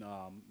putting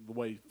the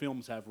way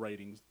films have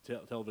ratings.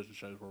 Television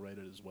shows were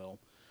rated as well.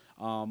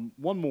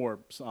 One more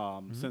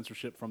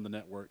censorship from the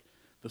network: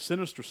 the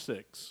Sinister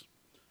Six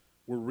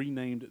were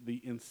renamed the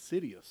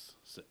Insidious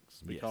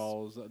Six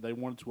because they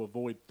wanted to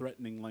avoid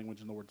threatening language,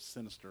 and the word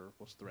sinister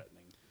was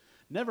threatening.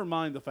 Never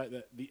mind the fact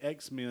that the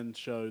X-Men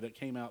show that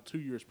came out 2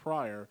 years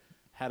prior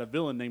had a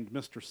villain named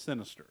Mr.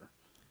 Sinister.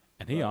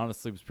 And he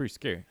honestly was pretty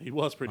scary. He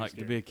was pretty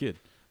scary. To be a kid.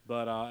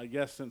 But I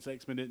guess since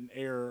X-Men didn't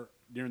air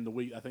during the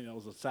week, I think that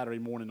was a Saturday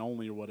morning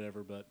only or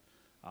whatever. But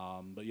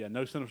yeah,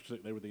 no Sinister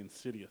Six. They were the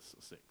Insidious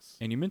Six.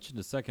 And you mentioned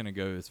a second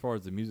ago, as far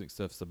as the music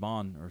stuff,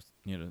 Saban,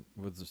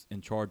 was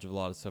in charge of a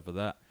lot of stuff of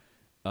that.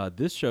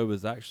 This show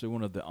was actually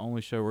one of the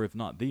only show, or if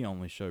not the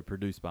only show,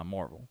 produced by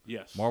Marvel.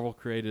 Yes. Marvel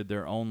created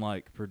their own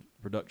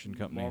production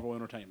company. Marvel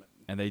Entertainment.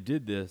 And they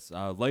did this.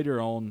 Later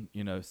on,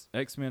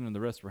 X-Men and the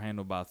rest were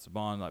handled by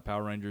Saban, like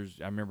Power Rangers.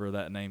 I remember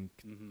that name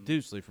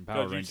continuously from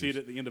Power Rangers. You see it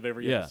at the end of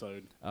every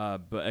episode.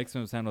 But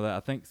X-Men was handled that.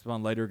 I think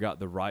Saban later got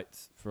the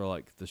rights for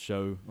like the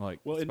show,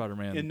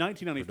 Spider-Man. In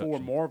 1994,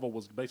 Marvel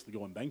was basically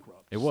going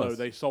bankrupt. It was. So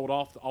they sold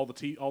off all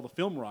the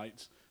film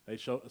rights. They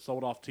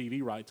sold off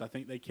TV rights. I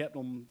think they kept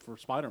them for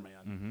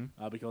Spider-Man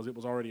because it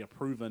was already a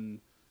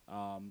proven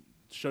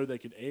show they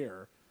could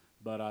air.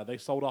 But they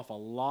sold off a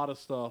lot of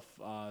stuff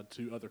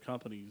to other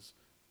companies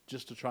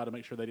just to try to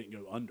make sure they didn't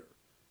go under.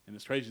 And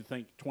it's crazy to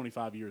think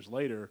 25 years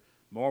later,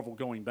 Marvel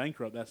going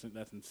bankrupt, that's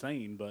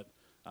insane. But,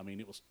 I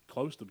mean, it was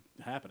close to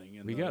happening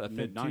in the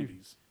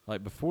mid-'90s.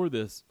 Like, before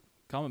this,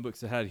 comic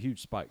books had a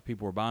huge spike.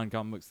 People were buying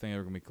comic books thinking they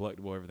were going to be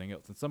collectible, everything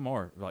else. And some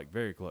are,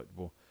 very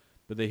collectible.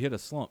 But they hit a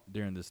slump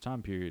during this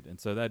time period. And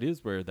so that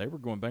is where they were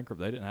going bankrupt.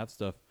 They didn't have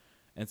stuff.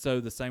 And so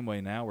the same way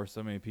now where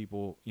so many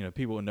people,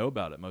 people know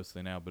about it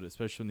mostly now, but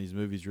especially when these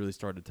movies really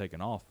started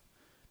taking off,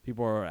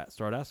 people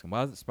start asking,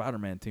 why is it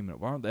Spider-Man teaming up?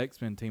 Why aren't the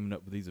X-Men teaming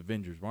up with these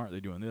Avengers? Why aren't they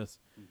doing this?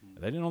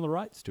 They didn't own the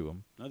rights to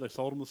them. No, they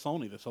sold them to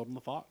Sony. They sold them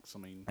to Fox.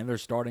 And they're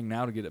starting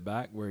now to get it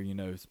back where,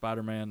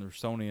 Spider-Man or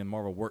Sony and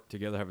Marvel work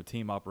together, have a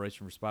team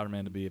operation for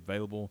Spider-Man to be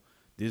available.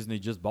 Disney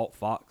just bought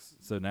Fox,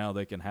 so now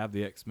they can have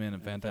the X-Men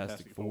and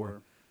Fantastic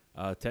Four.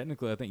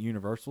 Technically, I think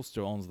Universal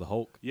still owns the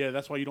Hulk. Yeah,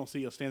 that's why you don't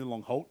see a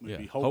standalone Hulk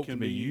movie. Yeah, Hulk can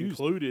be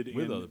included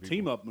in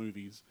team-up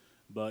movies,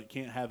 but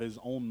can't have his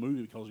own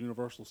movie because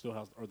Universal still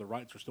has, or the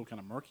rights are still kind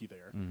of murky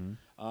there.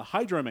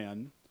 Hydro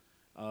Man,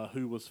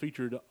 who was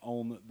featured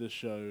on this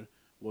show,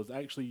 was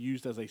actually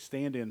used as a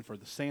stand-in for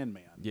the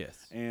Sandman.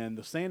 Yes. And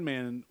the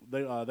Sandman,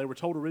 they were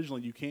told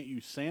originally you can't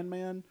use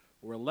Sandman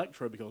or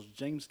Electro, because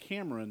James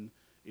Cameron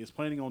is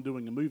planning on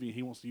doing a movie and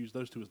he wants to use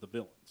those two as the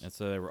villains. And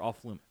so they were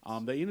off limits.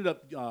 They ended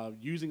up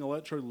using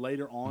Electro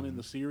later on in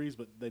the series,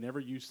 but they never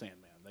used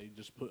Sandman. They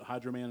just put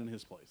Hydro Man in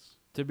his place.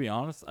 To be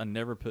honest, I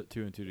never put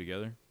two and two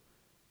together.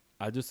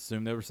 I just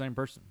assumed they were the same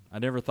person. I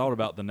never thought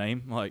about the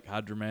name, like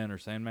Hydro Man or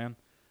Sandman,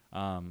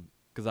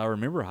 because I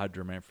remember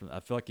Hydro Man. I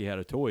feel like he had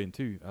a toy in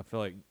two. I feel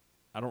like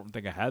I don't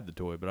think I had the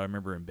toy, but I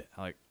remember him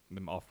like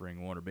them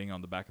offering one or being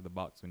on the back of the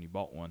box when you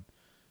bought one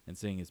and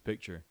seeing his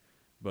picture.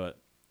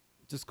 But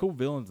just cool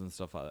villains and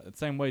stuff like that. The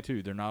same way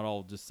too. They're not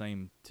all just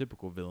same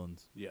typical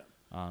villains. Yeah.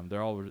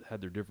 They're all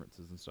had their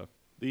differences and stuff.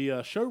 The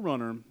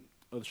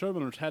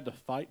showrunners had to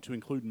fight to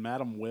include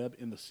Madam Web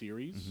in the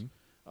series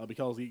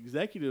because the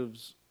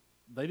executives,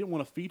 they didn't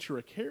want to feature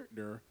a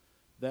character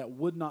that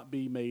would not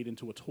be made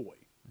into a toy.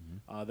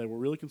 They were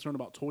really concerned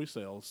about toy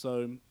sales,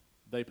 so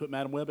they put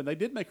Madam Web, and they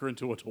did make her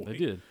into a toy. They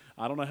did.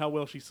 I don't know how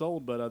well she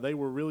sold, but they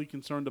were really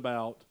concerned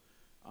about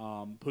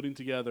putting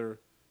together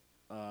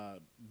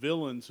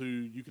villains who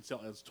you could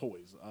sell as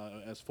toys,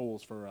 as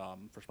foils for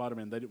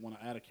Spider-Man. They didn't want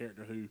to add a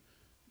character who,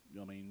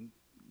 I mean,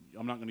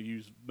 I'm not going to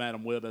use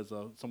Madam Web as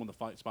someone to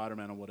fight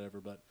Spider-Man or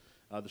whatever, but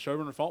the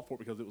showrunner fought for it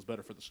because it was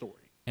better for the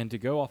story. And to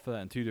go off of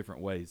that in two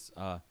different ways,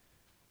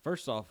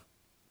 first off,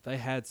 they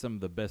had some of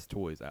the best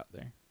toys out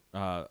there.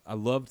 I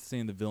loved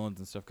seeing the villains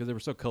and stuff because they were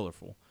so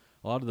colorful.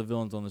 A lot of the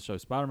villains on the show,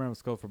 Spider-Man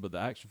was colorful, but the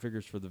action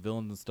figures for the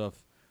villains and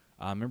stuff,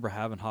 I remember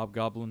having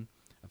Hobgoblin.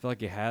 I feel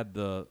like it had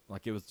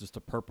it was just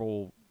a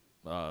purple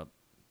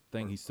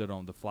thing he stood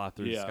on to fly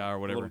through the sky or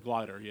whatever. The little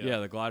glider, yeah. Yeah,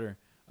 the glider.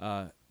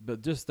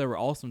 But just they were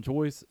awesome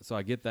toys, so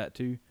I get that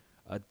too.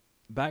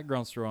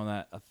 Background story on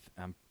that,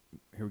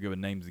 here we go with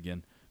names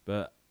again,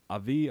 but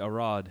Avi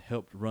Arad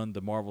helped run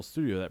the Marvel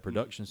studio, that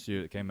production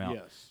studio that came out.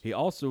 Yes. He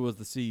also was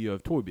the CEO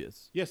of Toy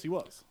Biz. Yes, he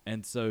was.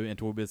 And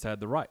Toy Biz had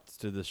the rights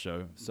to this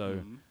show.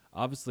 So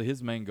obviously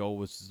his main goal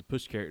was to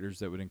push characters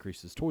that would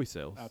increase his toy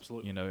sales.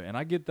 Absolutely. You know, and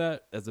I get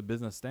that as a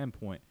business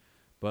standpoint,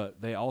 but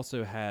they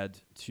also had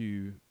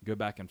to go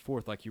back and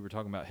forth, like you were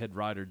talking about head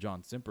writer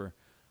John Semper.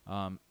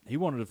 He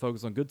wanted to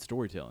focus on good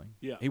storytelling.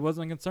 Yeah. He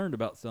wasn't concerned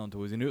about selling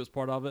toys. He knew it was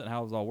part of it and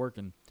how it was all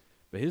working.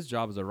 But his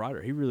job as a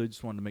writer, he really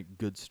just wanted to make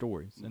good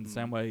stories. In the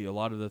same way, a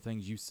lot of the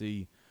things you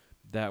see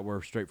that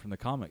were straight from the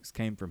comics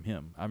came from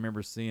him. I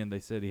remember they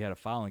said he had a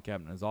filing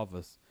cabinet in his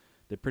office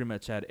that pretty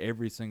much had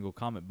every single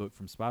comic book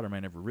from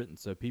Spider-Man ever written.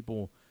 So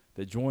people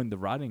that joined the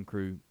writing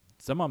crew,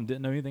 some of them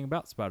didn't know anything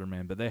about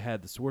Spider-Man, but they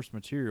had the source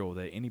material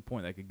that at any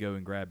point they could go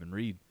and grab and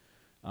read.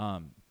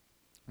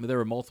 But there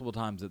were multiple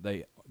times that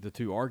the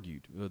two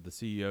argued, the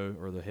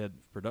CEO or the head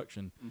of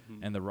production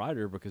and the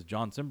writer, because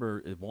John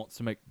Semper wants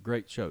to make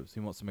great shows. He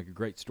wants to make a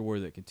great story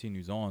that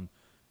continues on.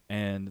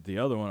 And the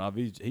other one,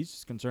 he's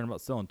just concerned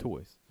about selling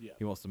toys. Yeah.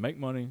 He wants to make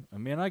money. I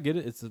mean, I get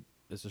it.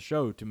 It's a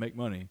show to make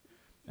money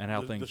and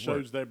how things work. The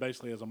show's there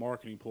basically as a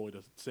marketing ploy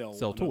to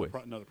sell toys.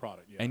 Another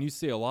product. Yeah. And you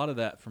see a lot of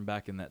that from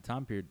back in that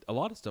time period. A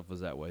lot of stuff was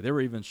that way. There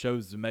were even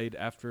shows made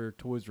after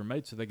toys were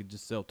made so they could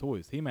just sell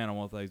toys. He-Man on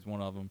one of those,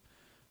 one of them.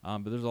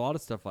 But there's a lot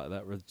of stuff like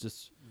that where it's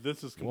just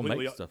this is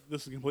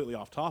completely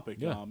off topic.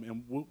 Yeah.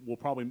 And we'll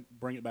probably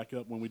bring it back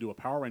up when we do a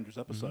Power Rangers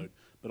episode.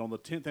 But on the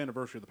 10th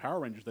anniversary of the Power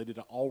Rangers, they did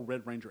an all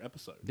Red Ranger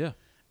episode. Yeah.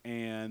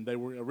 And they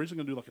were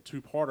originally going to do like a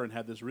two-parter and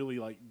had this really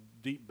like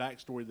deep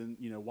backstory. Then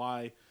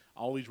why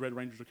all these Red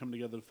Rangers are coming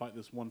together to fight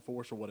this one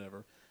force or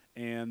whatever.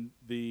 And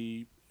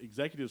the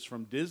executives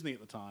from Disney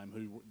at the time,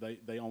 who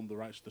they owned the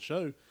rights to the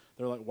show,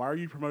 they're like, "Why are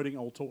you promoting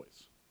old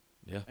toys?"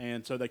 Yeah.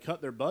 And so they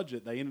cut their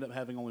budget. They ended up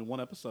having only one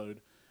episode.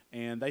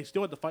 And they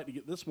still had to fight to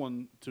get this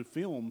one to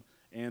film,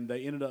 and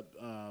they ended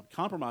up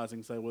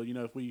compromising, say, well,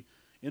 if we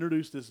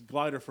introduce this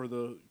glider for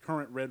the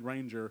current Red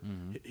Ranger,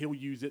 he'll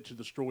use it to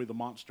destroy the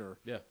monster.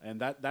 Yeah.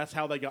 And that's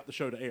how they got the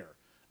show to air.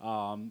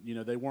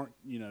 They weren't,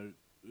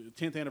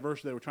 10th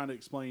anniversary, they were trying to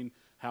explain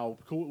how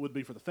cool it would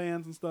be for the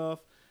fans and stuff.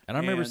 And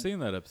I remember seeing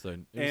that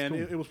episode.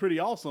 It was pretty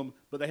awesome,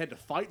 but they had to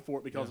fight for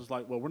it because it's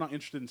like, well, we're not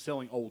interested in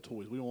selling old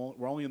toys.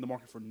 We're only in the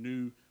market for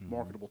new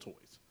marketable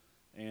toys.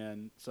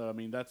 And so, I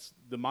mean, that's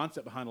the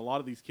mindset behind a lot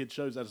of these kids'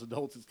 shows. As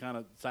adults, it kind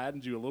of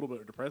saddens you a little bit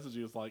or depresses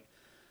you. It's like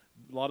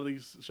a lot of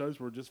these shows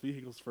were just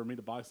vehicles for me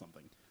to buy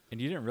something. And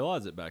you didn't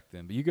realize it back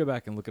then, but you go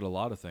back and look at a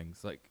lot of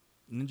things, like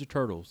Ninja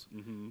Turtles.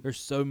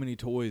 There's so many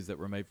toys that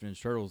were made for Ninja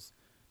Turtles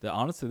that,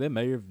 honestly, they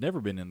may have never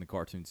been in the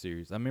cartoon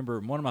series. I remember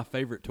one of my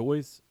favorite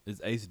toys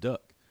is Ace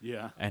Duck.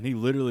 Yeah. And he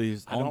literally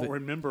is I don't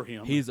remember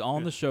him. He's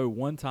on the show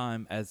one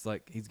time as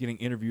he's getting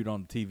interviewed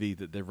on TV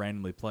that they're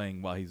randomly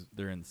playing while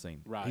they're in the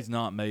scene. Right. He's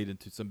not made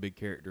into some big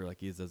character like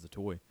he is as a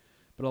toy.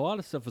 But a lot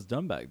of stuff was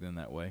done back then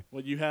that way.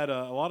 Well, you had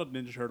a lot of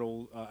Ninja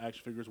Turtle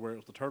action figures where it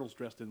was the turtles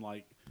dressed in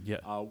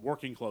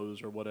working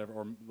clothes or whatever,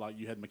 or like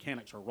you had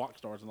mechanics or rock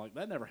stars, and like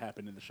that never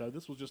happened in the show.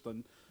 This was just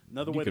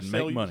another way to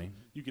sell make money.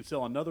 You can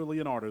sell another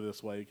Leonardo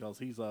this way because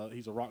he's a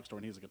rock star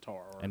and he's a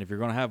guitar. And if you're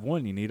going to have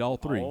one, you need all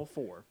three. All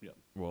four, yeah.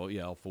 Well,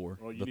 yeah, all four.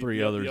 Well, the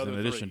three others the in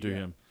addition to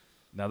him.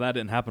 Now, that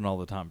didn't happen all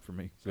the time for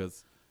me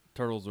because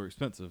turtles are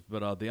expensive.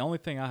 But the only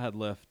thing I had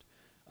left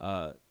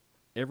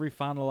every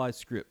finalized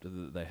script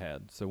that they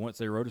had. So once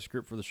they wrote a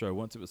script for the show,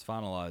 once it was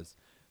finalized,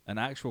 an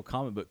actual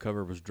comic book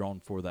cover was drawn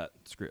for that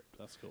script.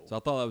 That's cool. So I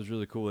thought that was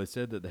really cool. They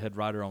said that the head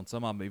writer on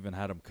some of them even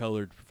had them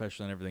colored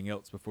professionally and everything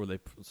else before they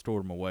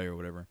stored them away or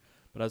whatever.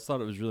 But I just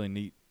thought it was really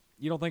neat.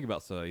 You don't think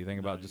about stuff. You think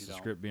about just the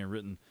script being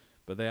written.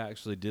 But they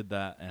actually did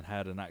that and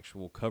had an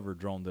actual cover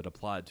drawn that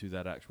applied to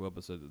that actual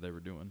episode that they were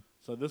doing.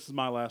 So this is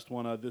my last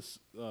one.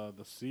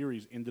 The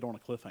series ended on a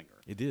cliffhanger.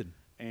 It did.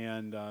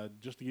 And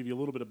just to give you a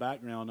little bit of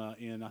background,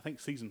 in I think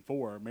season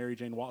 4, Mary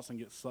Jane Watson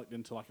gets sucked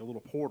into like a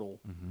little portal,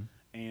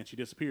 and she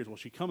disappears. Well,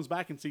 she comes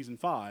back in season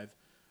 5.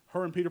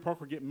 Her and Peter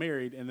Parker get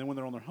married, and then when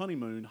they're on their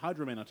honeymoon,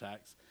 Hydra Man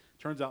attacks.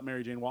 Turns out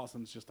Mary Jane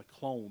Watson's just a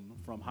clone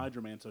from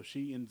Hydra Man, so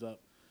she ends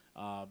up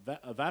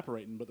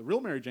evaporating. But the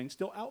real Mary Jane's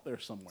still out there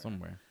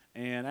somewhere.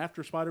 And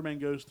after Spider-Man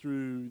goes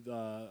through,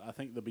 I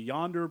think the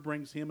Beyonder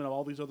brings him and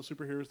all these other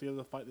superheroes together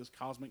to fight this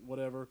cosmic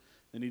whatever.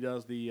 Then he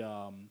does the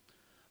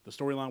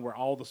storyline where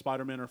all the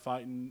Spider-Men are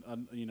fighting,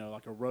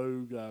 like a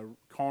rogue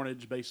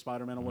Carnage-based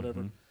Spider-Man or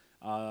whatever.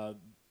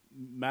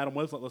 Madam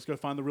Web's like, let's go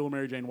find the real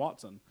Mary Jane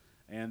Watson.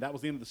 And that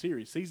was the end of the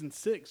series. Season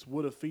 6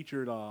 would have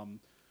featured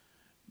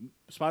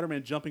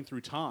Spider-Man jumping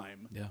through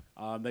time.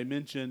 Yeah. They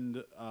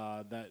mentioned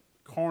that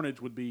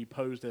Carnage would be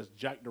posed as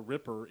Jack the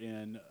Ripper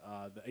in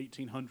the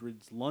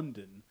 1800s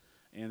London,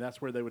 and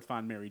that's where they would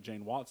find Mary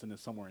Jane Watson, is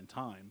somewhere in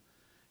time.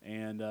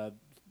 And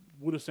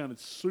would have sounded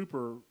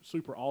super,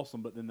 super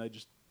awesome, but then they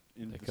just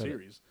ended the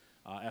series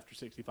after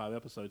 65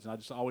 episodes. And I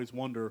just always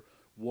wonder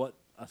what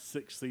a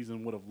 6th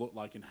season would have looked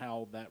like and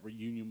how that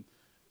reunion,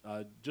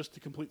 just to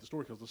complete the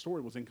story, because the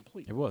story was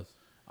incomplete. It was.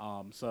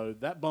 So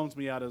that bums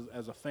me out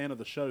as a fan of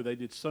the show. They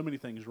did so many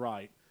things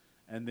right,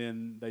 and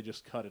then they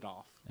just cut it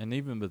off. And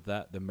even with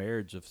that, the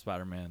marriage of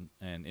Spider-Man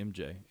and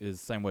MJ is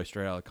the same way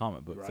straight out of the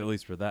comic books, at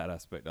least for that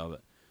aspect of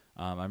it.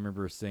 I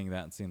remember seeing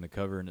that and seeing the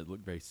cover, and it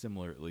looked very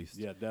similar at least.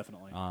 Yeah,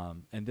 definitely.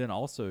 And then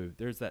also,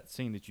 there's that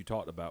scene that you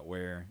talked about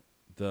where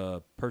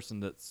the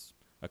person that's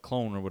a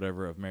clone or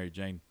whatever of Mary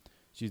Jane,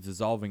 she's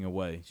dissolving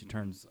away. She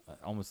turns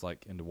almost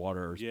like into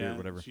water or spirit or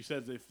whatever. She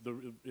says, if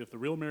the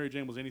real Mary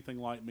Jane was anything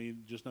like me,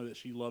 just know that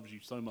she loves you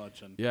so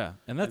much.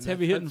 And that's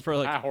heavy hitting for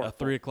like powerful. a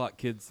 3 o'clock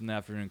kids in the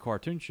afternoon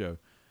cartoon show.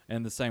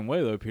 And the same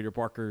way though, Peter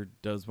Parker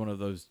does one of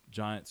those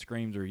giant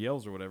screams or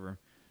yells or whatever.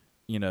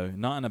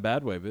 Not in a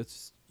bad way, but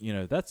it's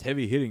that's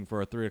heavy hitting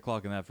for a 3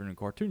 o'clock in the afternoon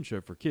cartoon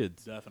show for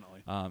kids.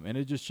 Definitely. And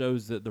it just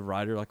shows that the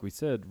writer, like we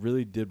said,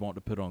 really did want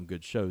to put on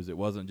good shows. It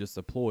wasn't just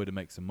a ploy to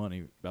make some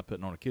money by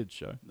putting on a kids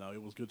show. No,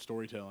 it was good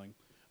storytelling.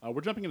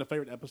 We're jumping into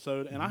favorite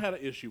episode, and I had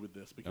an issue with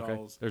this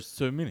because there's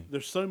so many.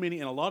 There's so many,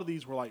 and a lot of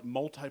these were like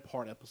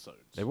multi-part episodes.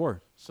 They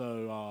were.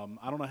 So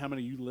I don't know how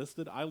many you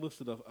listed. I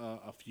listed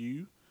a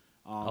few.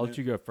 I'll let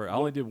you go first. I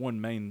only did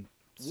one main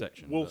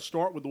section. We'll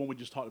start with the one we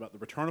just talked about, the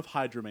Return of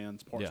Hydra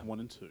Man's parts 1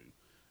 and 2.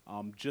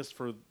 Just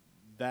for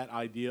that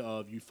idea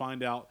of, you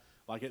find out,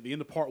 like at the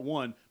end of part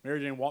 1, Mary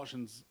Jane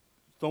Watson's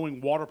throwing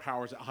water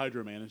powers at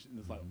Hydra Man, and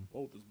it's like,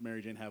 oh, does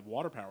Mary Jane have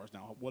water powers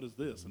now? What is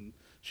this? And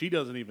she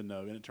doesn't even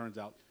know, and it turns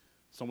out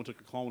someone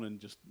took a clone and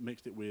just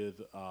mixed it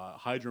with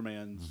Hydra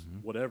Man's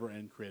whatever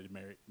and created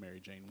Mary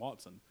Jane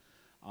Watson.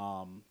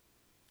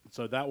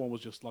 So that one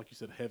was just, like you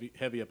said,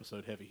 heavy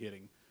episode, heavy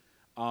hitting.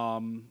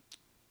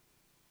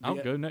 I'll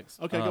go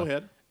next. Okay, go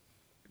ahead.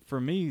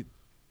 For me,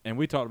 and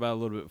we talked about it a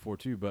little bit before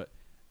too, but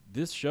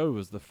this show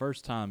was the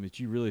first time that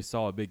you really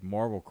saw a big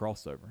Marvel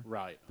crossover.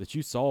 Right. That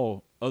you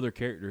saw other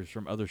characters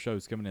from other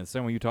shows coming in. The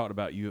same way you talked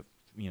about,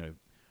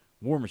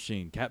 War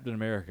Machine, Captain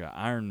America,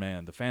 Iron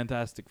Man, the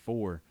Fantastic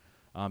Four.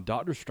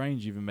 Doctor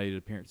Strange even made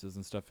appearances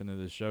and stuff into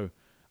this show.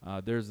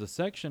 There's a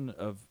section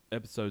of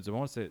episodes, I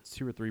want to say it's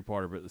 2 or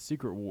 3-parter, but the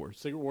Secret Wars.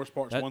 Secret Wars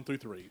parts 1 through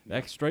 3.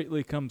 That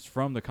straightly comes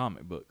from the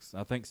comic books.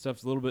 I think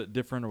stuff's a little bit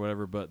different or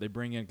whatever, but they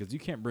bring in, because you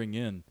can't bring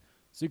in,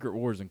 Secret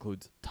Wars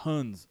includes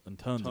tons and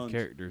tons of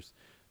characters.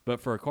 But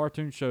for a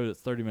cartoon show that's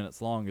 30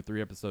 minutes long, or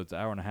 3 episodes, an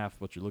hour and a half,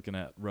 what you're looking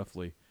at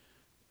roughly,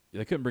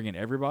 they couldn't bring in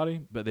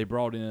everybody, but they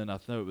brought in, I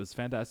know it was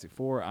Fantastic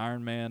Four,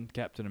 Iron Man,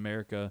 Captain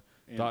America,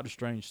 Doctor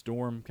Strange,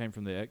 Storm came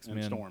from the X-Men.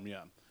 And Storm,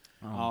 yeah.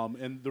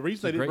 And the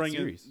reason they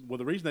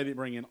didn't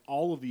bring in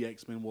all of the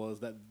X-Men was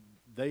that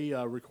they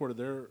recorded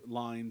their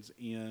lines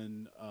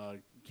in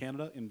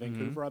Canada, in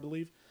Vancouver, I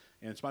believe,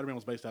 and Spider-Man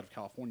was based out of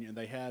California, and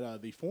they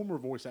had the former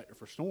voice actor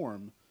for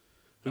Storm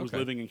who was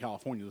living in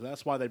California. So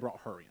that's why they brought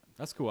her in.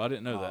 That's cool. I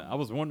didn't know that. I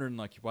was wondering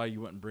why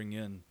you wouldn't bring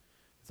in,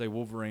 say,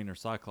 Wolverine or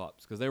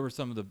Cyclops, because they were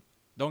some of the,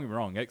 don't get me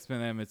wrong,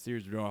 X-Men animated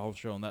series, we're doing a whole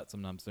show on that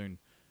sometime soon.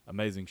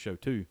 Amazing show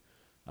too.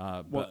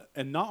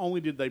 And not only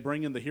did they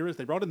bring in the heroes,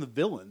 they brought in the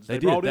villains. They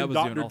brought did. in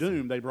Doctor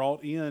Doom. They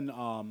brought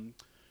in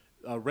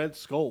Red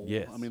Skull.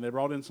 Yes. I mean, they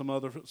brought in some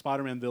other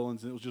Spider-Man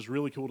villains, and it was just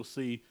really cool to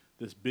see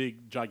this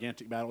big,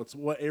 gigantic battle. It's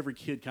what every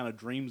kid kind of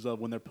dreams of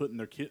when they're putting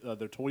their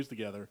toys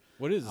together.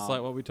 What is? It's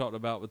like what we talked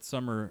about with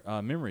Summer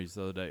Memories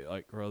the other day,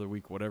 or other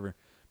week, whatever.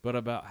 But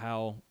about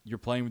how you're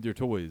playing with your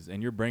toys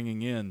and you're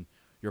bringing in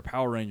your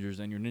Power Rangers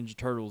and your Ninja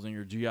Turtles and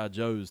your G.I.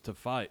 Joes to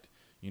fight,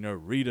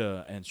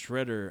 Rita and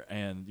Shredder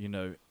and,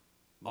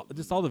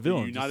 just all the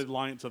villains. United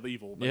Alliance of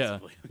Evil, Yeah,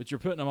 basically. but you're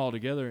putting them all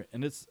together,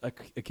 and it's a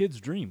kid's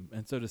dream.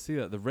 And so to see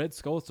that the Red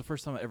Skull, it's the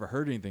first time I ever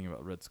heard anything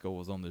about Red Skull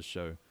was on this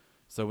show.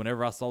 So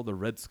whenever I saw the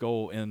Red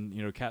Skull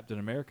in Captain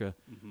America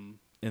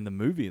in the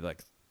movie,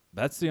 like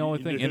that's the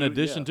only thing. In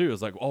addition to,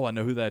 it's like, oh, I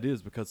know who that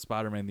is because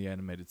Spider-Man the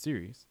animated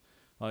series.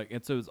 Like,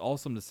 and so it's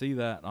awesome to see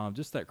that,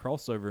 just that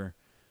crossover,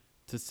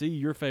 to see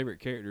your favorite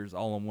characters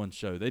all on one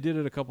show. They did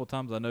it a couple of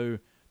times. I know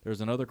there's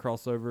another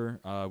crossover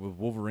with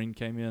Wolverine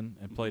came in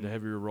and played a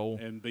heavier role.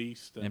 And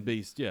Beast. And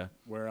Beast, yeah.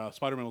 Where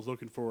Spider-Man was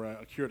looking for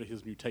a cure to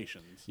his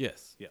mutations.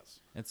 Yes.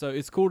 Yes. And so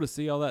it's cool to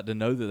see all that, to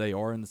know that they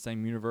are in the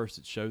same universe.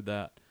 It showed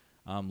that.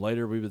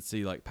 Later we would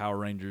see like Power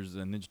Rangers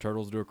and Ninja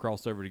Turtles do a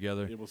crossover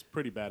together. It was a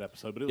pretty bad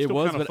episode, but it was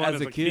still kind of fun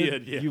as a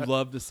kid, yeah. you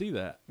love to see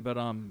that. But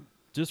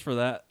just for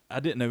that, I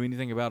didn't know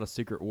anything about a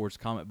Secret Wars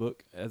comic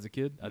book as a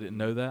kid. I didn't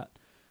know that.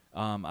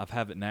 I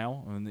have it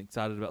now. I'm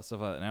excited about stuff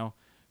like that now.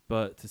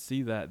 But to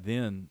see that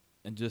then,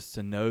 and just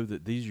to know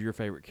that these are your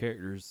favorite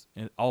characters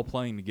and all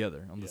playing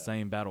together on the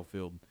same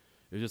battlefield,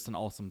 it was just an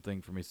awesome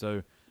thing for me.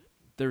 So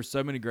there's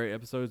so many great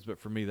episodes, but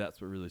for me, that's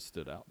what really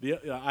stood out. Yeah,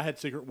 I had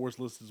Secret Wars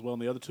listed as well,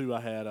 and the other two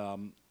I had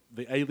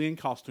the Alien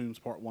Costumes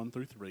Part 1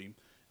 through 3.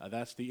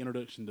 That's the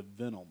introduction to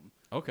Venom.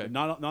 Okay.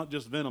 Not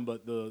just Venom,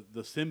 but the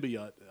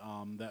symbiote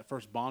that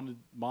first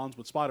bonds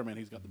with Spider-Man.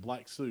 He's got the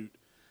black suit,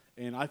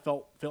 and I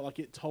felt like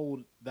it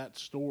told that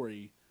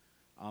story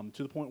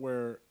to the point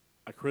where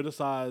I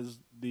criticized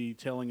the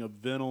telling of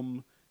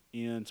Venom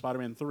in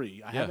Spider-Man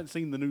 3. I haven't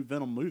seen the new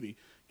Venom movie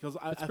because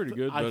I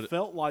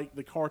felt like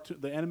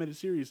the animated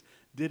series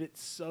did it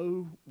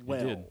so well.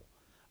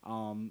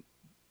 It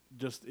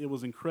did. It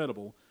was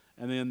incredible.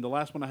 And then the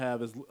last one I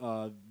have is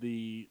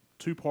the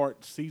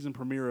 2-part season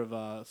premiere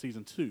of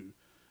season 2,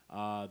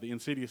 the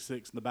Insidious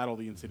 6 and the Battle of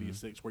the Insidious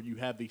 6, where you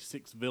have these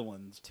 6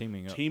 villains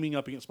teaming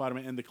up against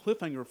Spider-Man. And the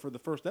cliffhanger for the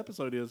first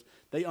episode is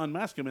they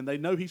unmask him and they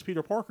know he's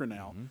Peter Parker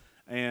now.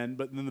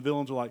 But then the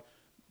villains are like,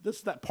 this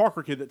is that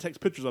Parker kid that takes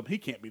pictures of him. He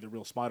can't be the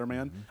real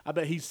Spider-Man. I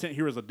bet he's sent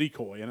here as a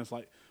decoy. And it's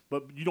like,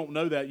 but you don't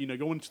know that.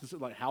 Going into this,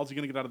 like, how's he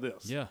going to get out of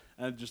this? Yeah.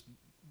 And just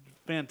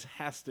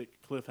fantastic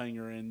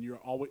cliffhanger. And you're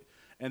always,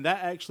 and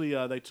that actually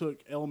they took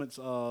elements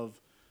of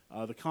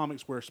the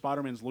comics where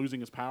Spider-Man's losing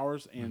his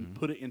powers and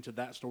put it into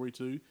that story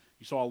too.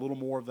 You saw a little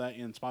more of that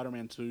in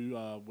Spider-Man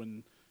 2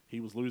 when he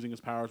was losing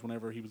his powers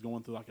whenever he was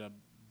going through like a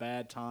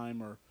bad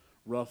time or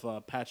rough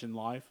patch in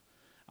life.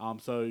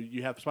 So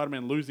you have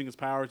Spider-Man losing his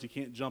powers. He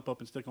can't jump up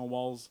and stick on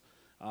walls.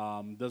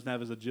 Doesn't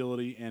have his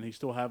agility, and he's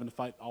still having to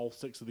fight all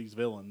 6 of these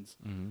villains.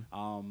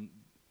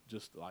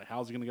 Just like,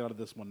 how's he going to get out of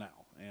this one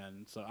now?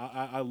 And so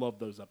I love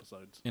those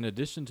episodes. In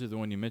addition to the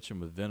one you mentioned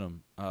with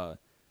Venom,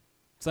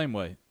 same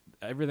way.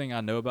 Everything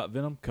I know about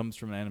Venom comes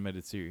from an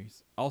animated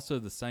series. Also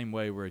the same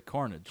way where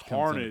Carnage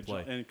comes into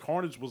play. And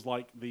Carnage was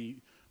like the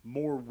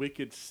more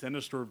wicked,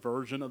 sinister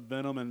version of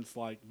Venom, and it's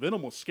like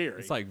Venom was scary.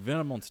 It's like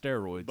Venom on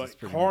steroids. But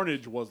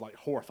Carnage was like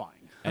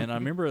horrifying. And I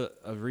remember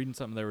reading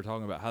something they were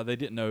talking about how they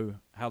didn't know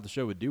how the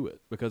show would do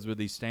it because with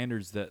these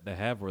standards that they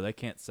have where they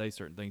can't say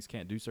certain things,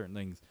 can't do certain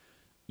things,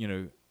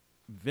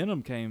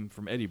 Venom came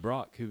from Eddie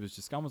Brock, who was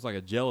just almost like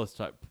a jealous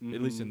type,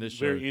 at least in this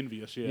show. Very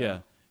envious, yeah.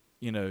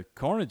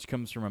 Carnage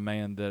comes from a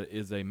man that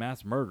is a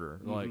mass murderer,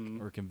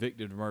 or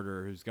convicted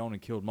murderer who's gone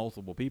and killed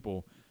multiple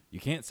people. You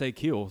can't say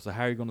kill, so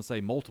how are you going to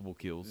say multiple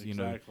kills?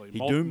 Exactly. He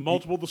doomed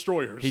multiple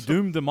destroyers. He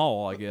doomed them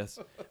all, I guess.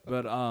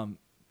 But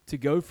to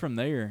go from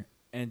there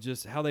and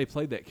just how they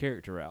played that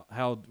character out,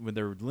 how when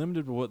they were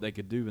limited to what they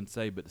could do and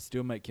say, but to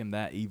still make him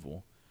that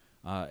evil,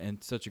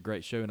 and such a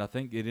great show. And I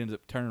think it ends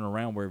up turning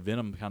around where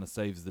Venom kind of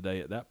saves the day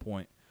at that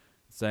point,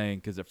 saying,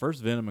 because at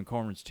first Venom and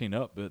Carnage team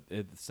up, but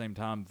at the same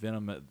time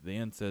Venom at the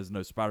end says,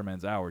 no,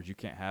 Spider-Man's ours, you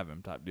can't have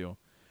him type deal.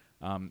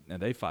 And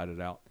they fight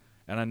it out.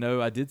 And I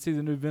know I did see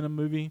the new Venom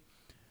movie.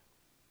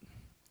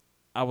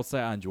 I will say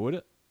I enjoyed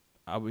it.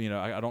 I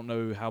don't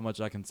know how much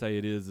I can say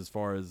it is as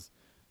far as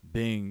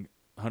being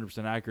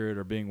 100% accurate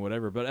or being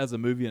whatever, but as a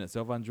movie in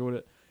itself, I enjoyed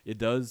it. It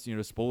does,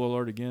 spoiler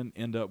alert again,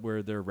 end up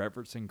where they're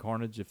referencing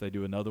Carnage. If they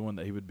do another one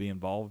that he would be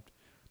involved,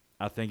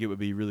 I think it would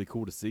be really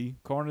cool to see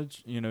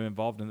Carnage,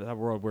 involved in that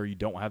world where you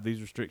don't have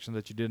these restrictions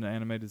that you did in an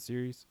animated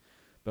series.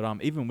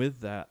 But even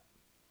with that,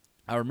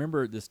 I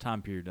remember this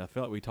time period. I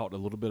felt like we talked a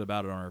little bit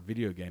about it on our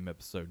video game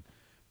episode,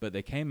 but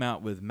they came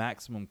out with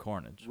Maximum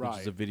Carnage, which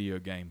is a video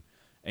game.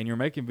 And you're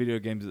making video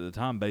games at the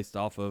time based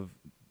off of,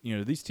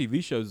 these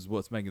TV shows is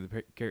what's making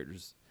the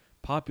characters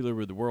popular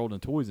with the world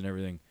and toys and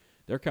everything.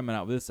 They're coming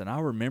out with this, and I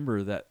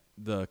remember that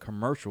the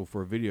commercial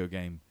for a video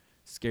game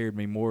scared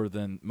me more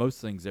than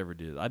most things ever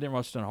did. I didn't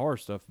watch a ton of horror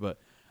stuff, but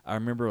I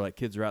remember like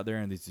kids are out there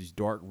and these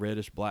dark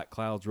reddish black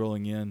clouds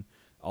rolling in,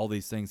 all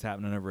these things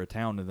happening over a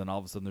town, and then all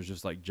of a sudden there's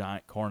just like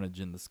giant carnage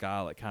in the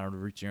sky, like kind of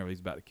reaching over, he's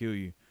about to kill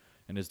you,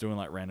 and it's doing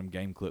like random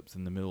game clips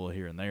in the middle of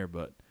here and there.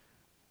 But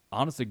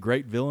honestly,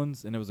 great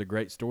villains, and it was a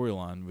great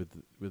storyline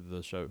with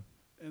the show.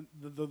 And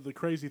the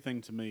crazy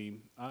thing to me,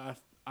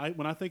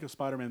 when I think of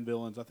Spider-Man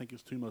villains, I think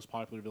his 2 most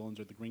popular villains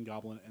are the Green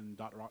Goblin and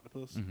Dr.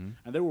 Octopus, and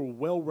they were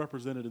well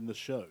represented in this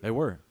show. They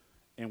were.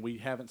 and we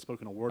haven't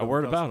spoken a word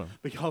about them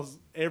because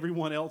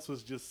everyone else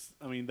was just.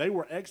 I mean, they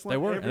were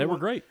excellent. They were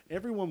great.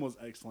 Everyone was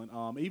excellent.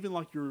 Even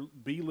like your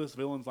B-list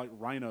villains like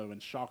Rhino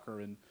and Shocker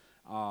and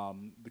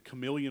the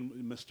Chameleon.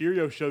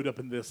 Mysterio showed up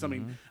in this. I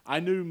mean, I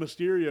knew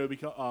Mysterio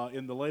because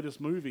in the latest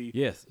movie.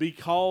 Yes.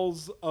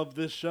 Because of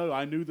this show,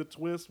 I knew the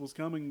twist was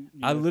coming.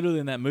 I literally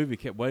in that movie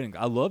kept waiting.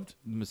 I loved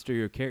the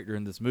Mysterio character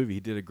in this movie. He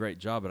did a great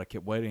job, but I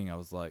kept waiting. I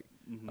was like,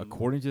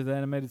 according to the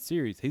animated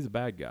series, he's a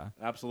bad guy.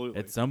 Absolutely.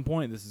 At some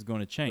point, this is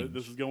going to change.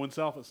 This is going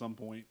south at some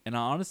point. And I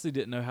honestly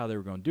didn't know how they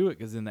were going to do it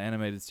because in the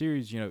animated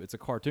series, it's a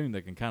cartoon.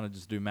 They can kind of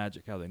just do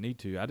magic how they need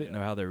to. I didn't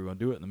know how they were going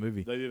to do it in the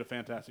movie. They did a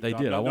fantastic job.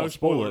 They did. I won't no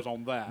spoil spoilers it.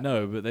 on that.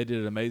 No, but they did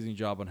an amazing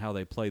job on how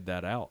they played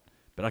that out.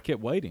 But I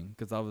kept waiting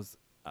because I was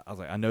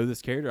like, I know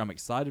this character. I'm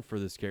excited for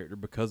this character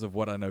because of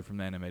what I know from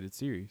the animated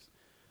series.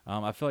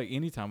 I feel like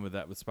anytime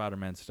with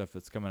Spider-Man stuff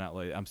that's coming out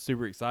late, I'm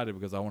super excited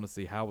because I want to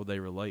see how would they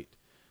relate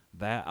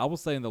that. I will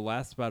say in the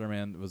last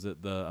Spider-Man, was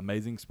it the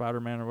Amazing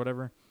Spider-Man or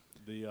whatever?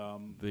 The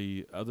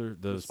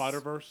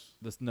Spider-Verse?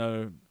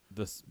 The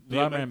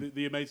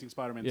Amazing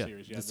Spider-Man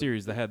series. Yeah, the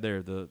series they had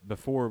there.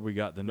 Before we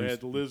got the new. They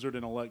had Lizard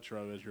and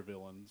Electro as your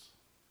villains.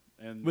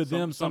 And with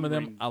some of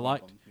them I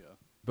liked. Yeah.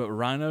 But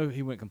Rhino,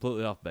 he went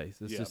completely off base.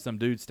 It's just some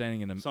dude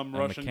standing in some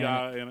Russian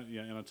guy in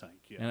a tank.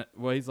 Yeah.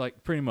 And he's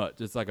like pretty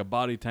much it's like a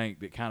body tank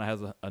that kind of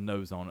has a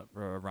nose on it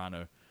for a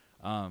Rhino.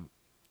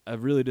 It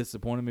really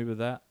disappointed me with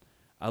that.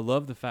 I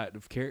love the fact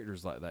of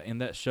characters like that in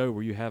that show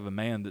where you have a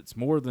man that's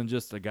more than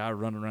just a guy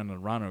running around in a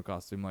Rhino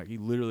costume. Like he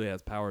literally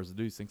has powers to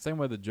do things. Same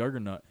way the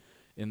Juggernaut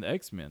in the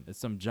X-Men, it's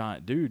some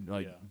giant dude,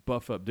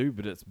 buff up dude,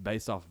 but it's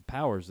based off of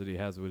powers that he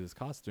has with his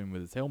costume,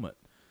 with his helmet.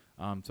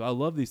 So I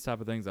love these type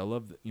of things. I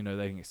love that,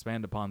 they can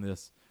expand upon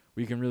this.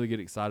 We can really get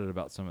excited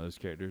about some of those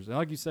characters. And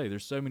like you say,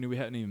 there's so many we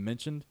haven't even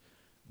mentioned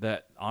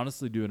that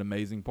honestly do an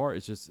amazing part.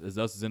 It's just as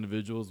us as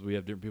individuals, we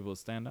have different people that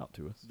stand out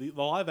to us. The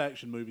live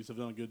action movies have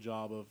done a good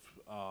job of,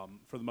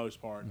 for the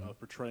most part, of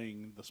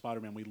portraying the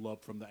Spider-Man we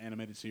love from the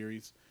animated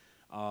series.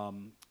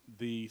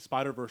 The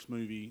Spider-Verse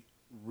movie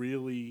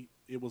really,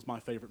 it was my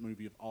favorite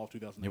movie of all of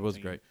 2018. It was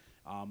great.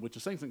 Which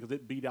is something because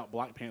it beat out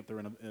Black Panther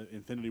and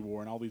Infinity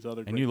War and all these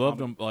other. And you loved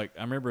them. Like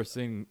I remember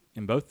seeing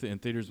in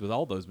theaters with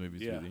all those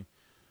movies with you,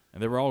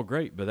 and they were all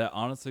great. But that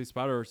honestly,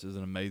 Spider-Verse is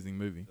an amazing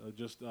movie.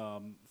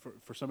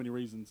 For so many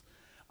reasons.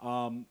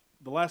 The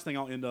last thing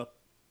I'll end up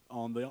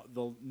on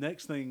the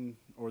next thing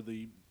or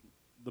the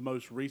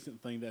most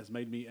recent thing that's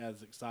made me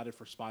as excited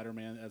for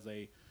Spider-Man as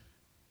a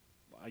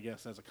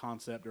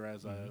concept or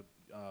as a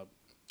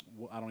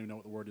I don't even know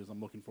what the word is I'm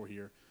looking for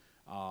here.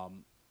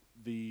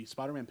 The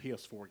Spider-Man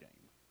PS4 game.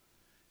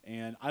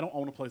 And I don't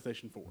own a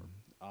PlayStation 4.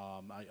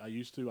 I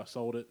used to. I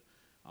sold it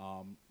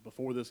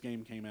before this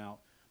game came out.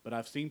 But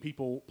I've seen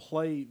people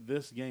play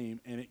this game,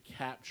 and it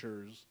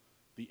captures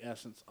the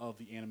essence of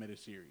the animated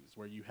series,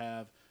 where you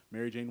have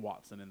Mary Jane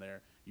Watson in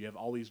there. You have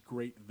all these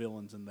great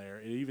villains in there.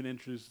 It even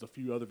introduces a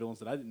few other villains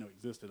that I didn't know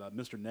existed.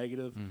 Mr.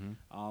 Negative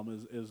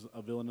is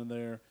a villain in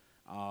there.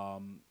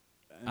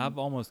 I've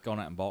almost gone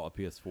out and bought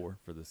a PS4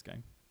 for this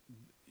game.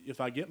 If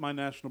I get my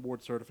national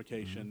board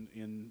certification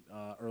in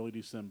early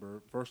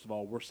December, first of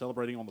all, we're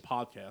celebrating on the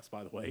podcast,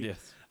 by the way.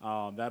 Yes.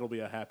 That'll be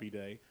a happy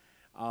day.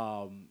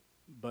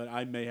 But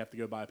I may have to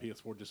go buy a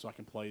PS4 just so I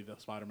can play the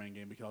Spider-Man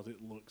game because it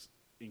looks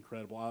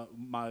incredible.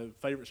 My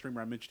favorite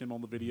streamer, I mentioned him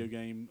on the video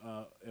game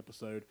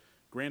episode,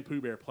 Grand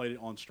Pooh Bear played it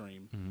on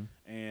stream.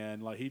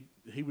 And like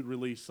he would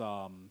release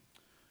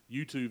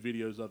YouTube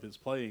videos of his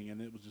playing, and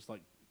it was just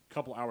like a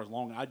couple hours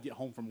long. I'd get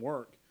home from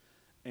work,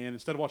 and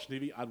instead of watching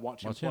TV, I'd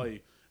watch him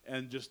play.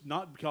 And just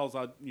not because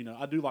I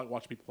do like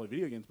watching people play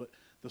video games, but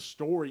the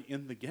story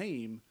in the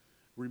game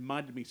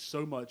reminded me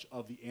so much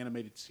of the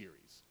animated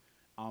series.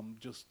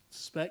 Just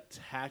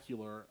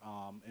spectacular.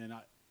 And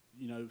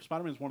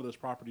Spider-Man is one of those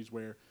properties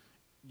where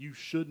you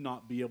should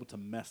not be able to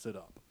mess it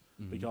up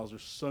because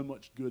there's so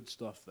much good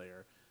stuff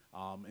there.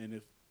 And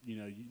if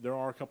there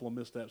are a couple of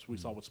missteps we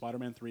saw with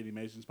Spider-Man 3, The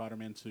Amazing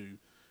Spider-Man 2.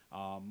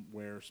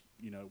 Where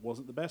it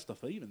wasn't the best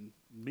stuff. Even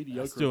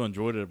mediocre. I still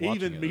enjoyed it.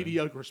 Even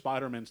mediocre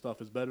Spider-Man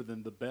stuff is better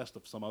than the best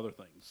of some other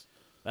things.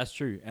 That's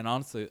true. And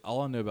honestly,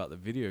 all I know about the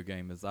video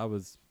game is I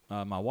was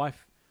my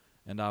wife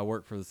and I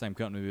work for the same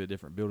company at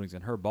different buildings,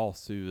 and her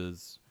boss, who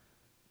is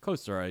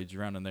close to our age,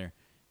 around in there,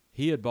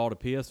 he had bought a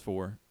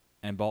PS4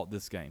 and bought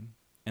this game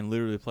and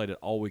literally played it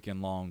all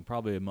weekend long,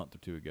 probably a month or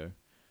two ago.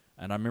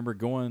 And I remember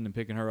going and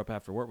picking her up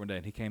after work one day,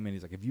 and he came in.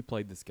 He's like, "Have you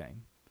played this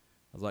game?"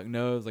 I was like,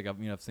 no. I was like,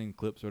 I've seen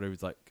clips or whatever.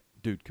 He's like,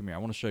 dude, come here. I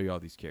want to show you all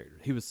these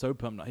characters. He was so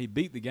pumped. He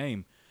beat the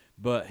game,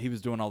 but he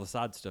was doing all the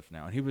side stuff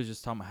now. And he was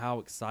just talking about how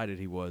excited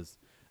he was.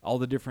 All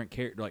the different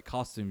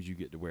costumes you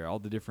get to wear, all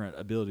the different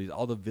abilities,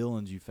 all the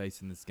villains you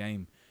face in this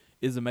game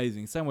is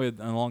amazing. Same way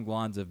along the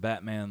lines of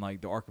Batman,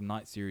 like the Arkham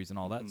Knight series and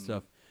all that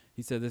stuff.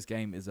 He said this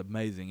game is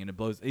amazing, and it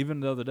blows.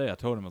 Even the other day, I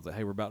told him, I was like,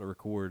 hey, we're about to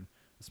record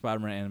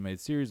Spider-Man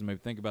animated series and maybe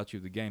think about you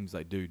with the game. He's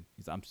like, dude,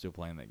 I'm still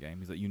playing that game.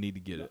 He's like, you need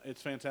to get it.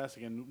 It's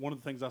fantastic. And one of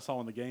the things I saw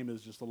in the game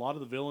is just a lot of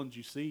the villains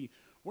you see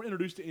were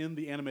introduced in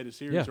the animated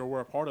series Yeah. or were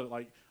a part of it.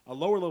 Like a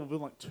lower level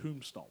villain like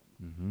Tombstone.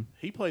 Mm-hmm.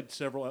 He played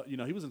several.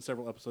 He was in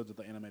several episodes of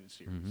the animated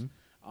series.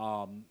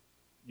 Mm-hmm.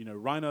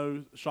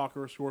 Rhino,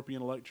 Shocker,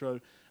 Scorpion, Electro,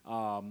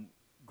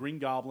 Green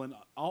Goblin,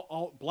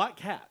 all Black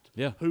Cat.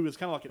 Yeah. Who is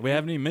kind of like We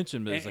haven't even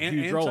mentioned, but it's a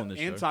huge role in this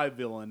show.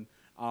 Anti-villain.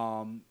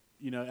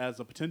 As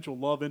a potential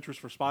love interest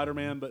for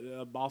Spider-Man,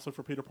 but also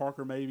for Peter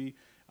Parker, maybe.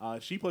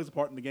 She plays a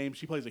part in the game.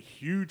 She plays a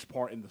huge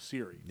part in the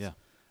series. Yeah.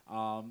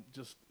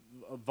 Just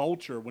a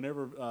Vulture.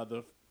 Whenever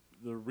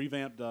the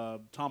revamped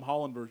Tom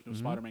Holland version of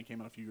Spider-Man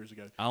came out a few years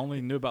ago. I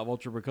only knew about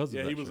Vulture because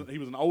of that he was show. he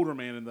was an older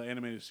man in the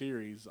animated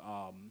series.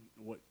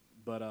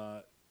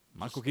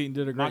 Michael Keaton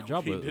did a great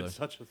job with it. Did though.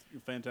 such a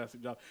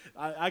fantastic job.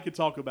 I could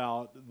talk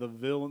about the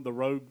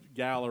rogue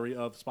gallery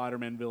of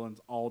Spider-Man villains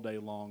all day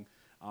long,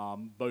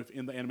 both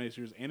in the animated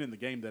series and in the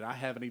game that I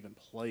haven't even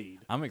played.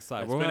 I'm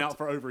excited. It's been out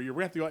for over a year.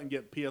 We have to go out and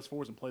get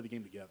PS4s and play the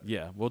game together.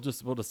 Yeah, we'll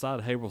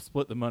decide. Hey, we'll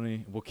split the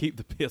money. We'll keep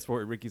the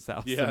PS4 at Ricky's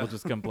house, and we'll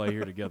just come play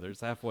here together.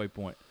 It's a halfway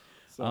point.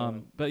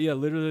 So, but yeah,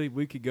 literally,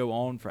 we could go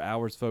on for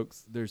hours,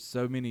 folks. There's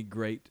so many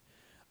great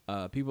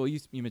people. You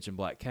mentioned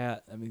Black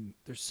Cat. I mean,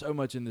 there's so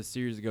much in this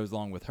series that goes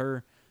along with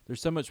her.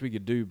 There's so much we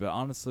could do, but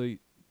honestly,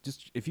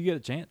 just if you get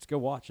a chance, go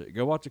watch it.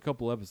 Go watch a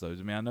couple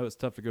episodes. I mean, I know it's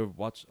tough to go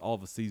watch all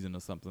of a season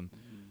or something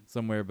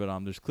somewhere, but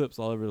there's clips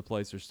all over the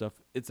place. There's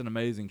stuff. It's an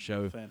amazing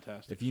show.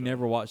 Fantastic. If you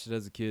never watched it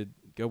as a kid,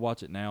 go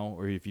watch it now,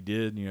 or if you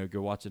did,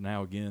 go watch it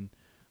now again.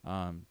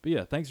 But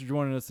yeah, thanks for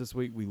joining us this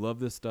week. We love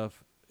this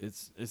stuff.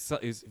 It's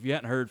if you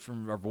hadn't heard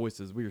from our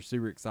voices, we are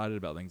super excited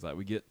about things like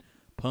we get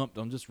pumped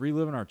on just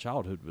reliving our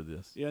childhood with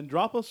this. Yeah, and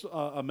drop us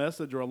a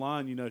message or a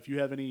line. If you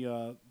have any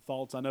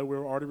thoughts. I know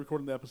we're already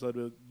recording the episode,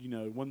 but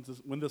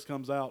when this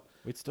comes out,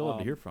 we'd still love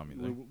to hear from you.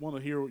 We want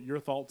to hear your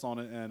thoughts on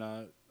it, and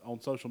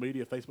on social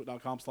media,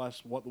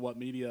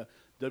 Facebook.com/WhatTheWhatMedia,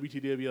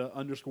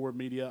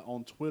 WTW_media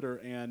on Twitter,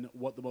 and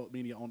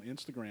WhatTheWhatMedia on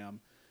Instagram.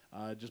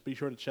 Just be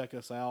sure to check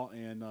us out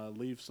and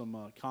leave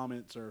some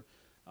comments or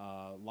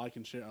like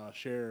and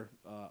share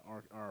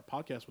our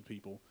podcast with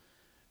people.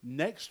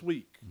 Next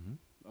week,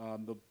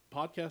 the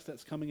podcast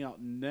that's coming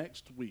out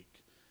next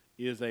week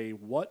is a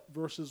what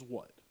versus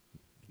what.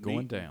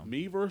 Going down.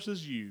 Me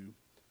versus you,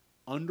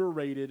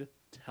 underrated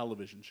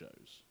television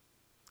shows.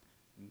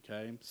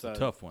 Okay? It's a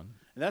tough one.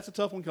 And that's a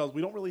tough one because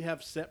we don't really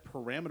have set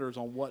parameters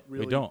on what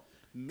really... We don't.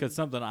 Because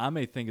something I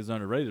may think is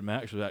underrated may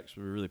actually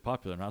be really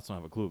popular, and I just don't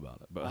have a clue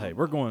about it. But hey,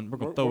 we're going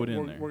to throw it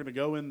in there. We're going to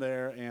go in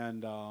there,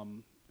 and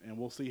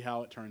we'll see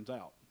how it turns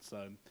out.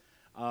 So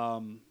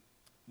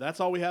that's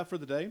all we have for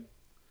the day.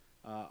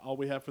 All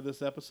we have for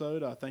this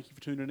episode. Thank you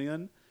for tuning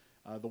in.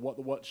 The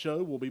What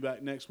Show. We'll be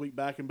back next week,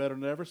 back and better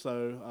than ever.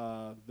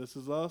 So this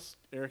is us,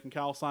 Eric and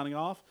Kyle, signing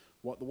off.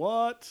 What the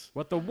what?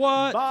 What the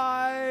what?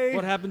 Bye.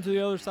 What happened to the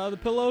other side of the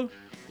pillow?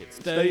 It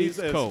stays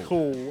as cold.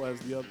 cool as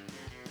the other.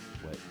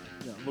 Wait.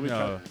 Yeah, let me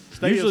No.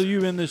 try. Usually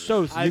you in this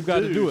show, so you've got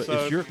to do it.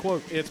 So it's your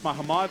quote. It's my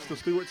homage to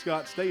Stuart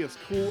Scott. Stay as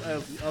cool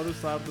as the other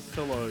side of the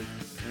pillow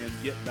and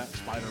get that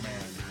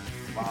Spider-Man.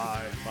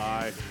 Bye.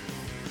 Bye.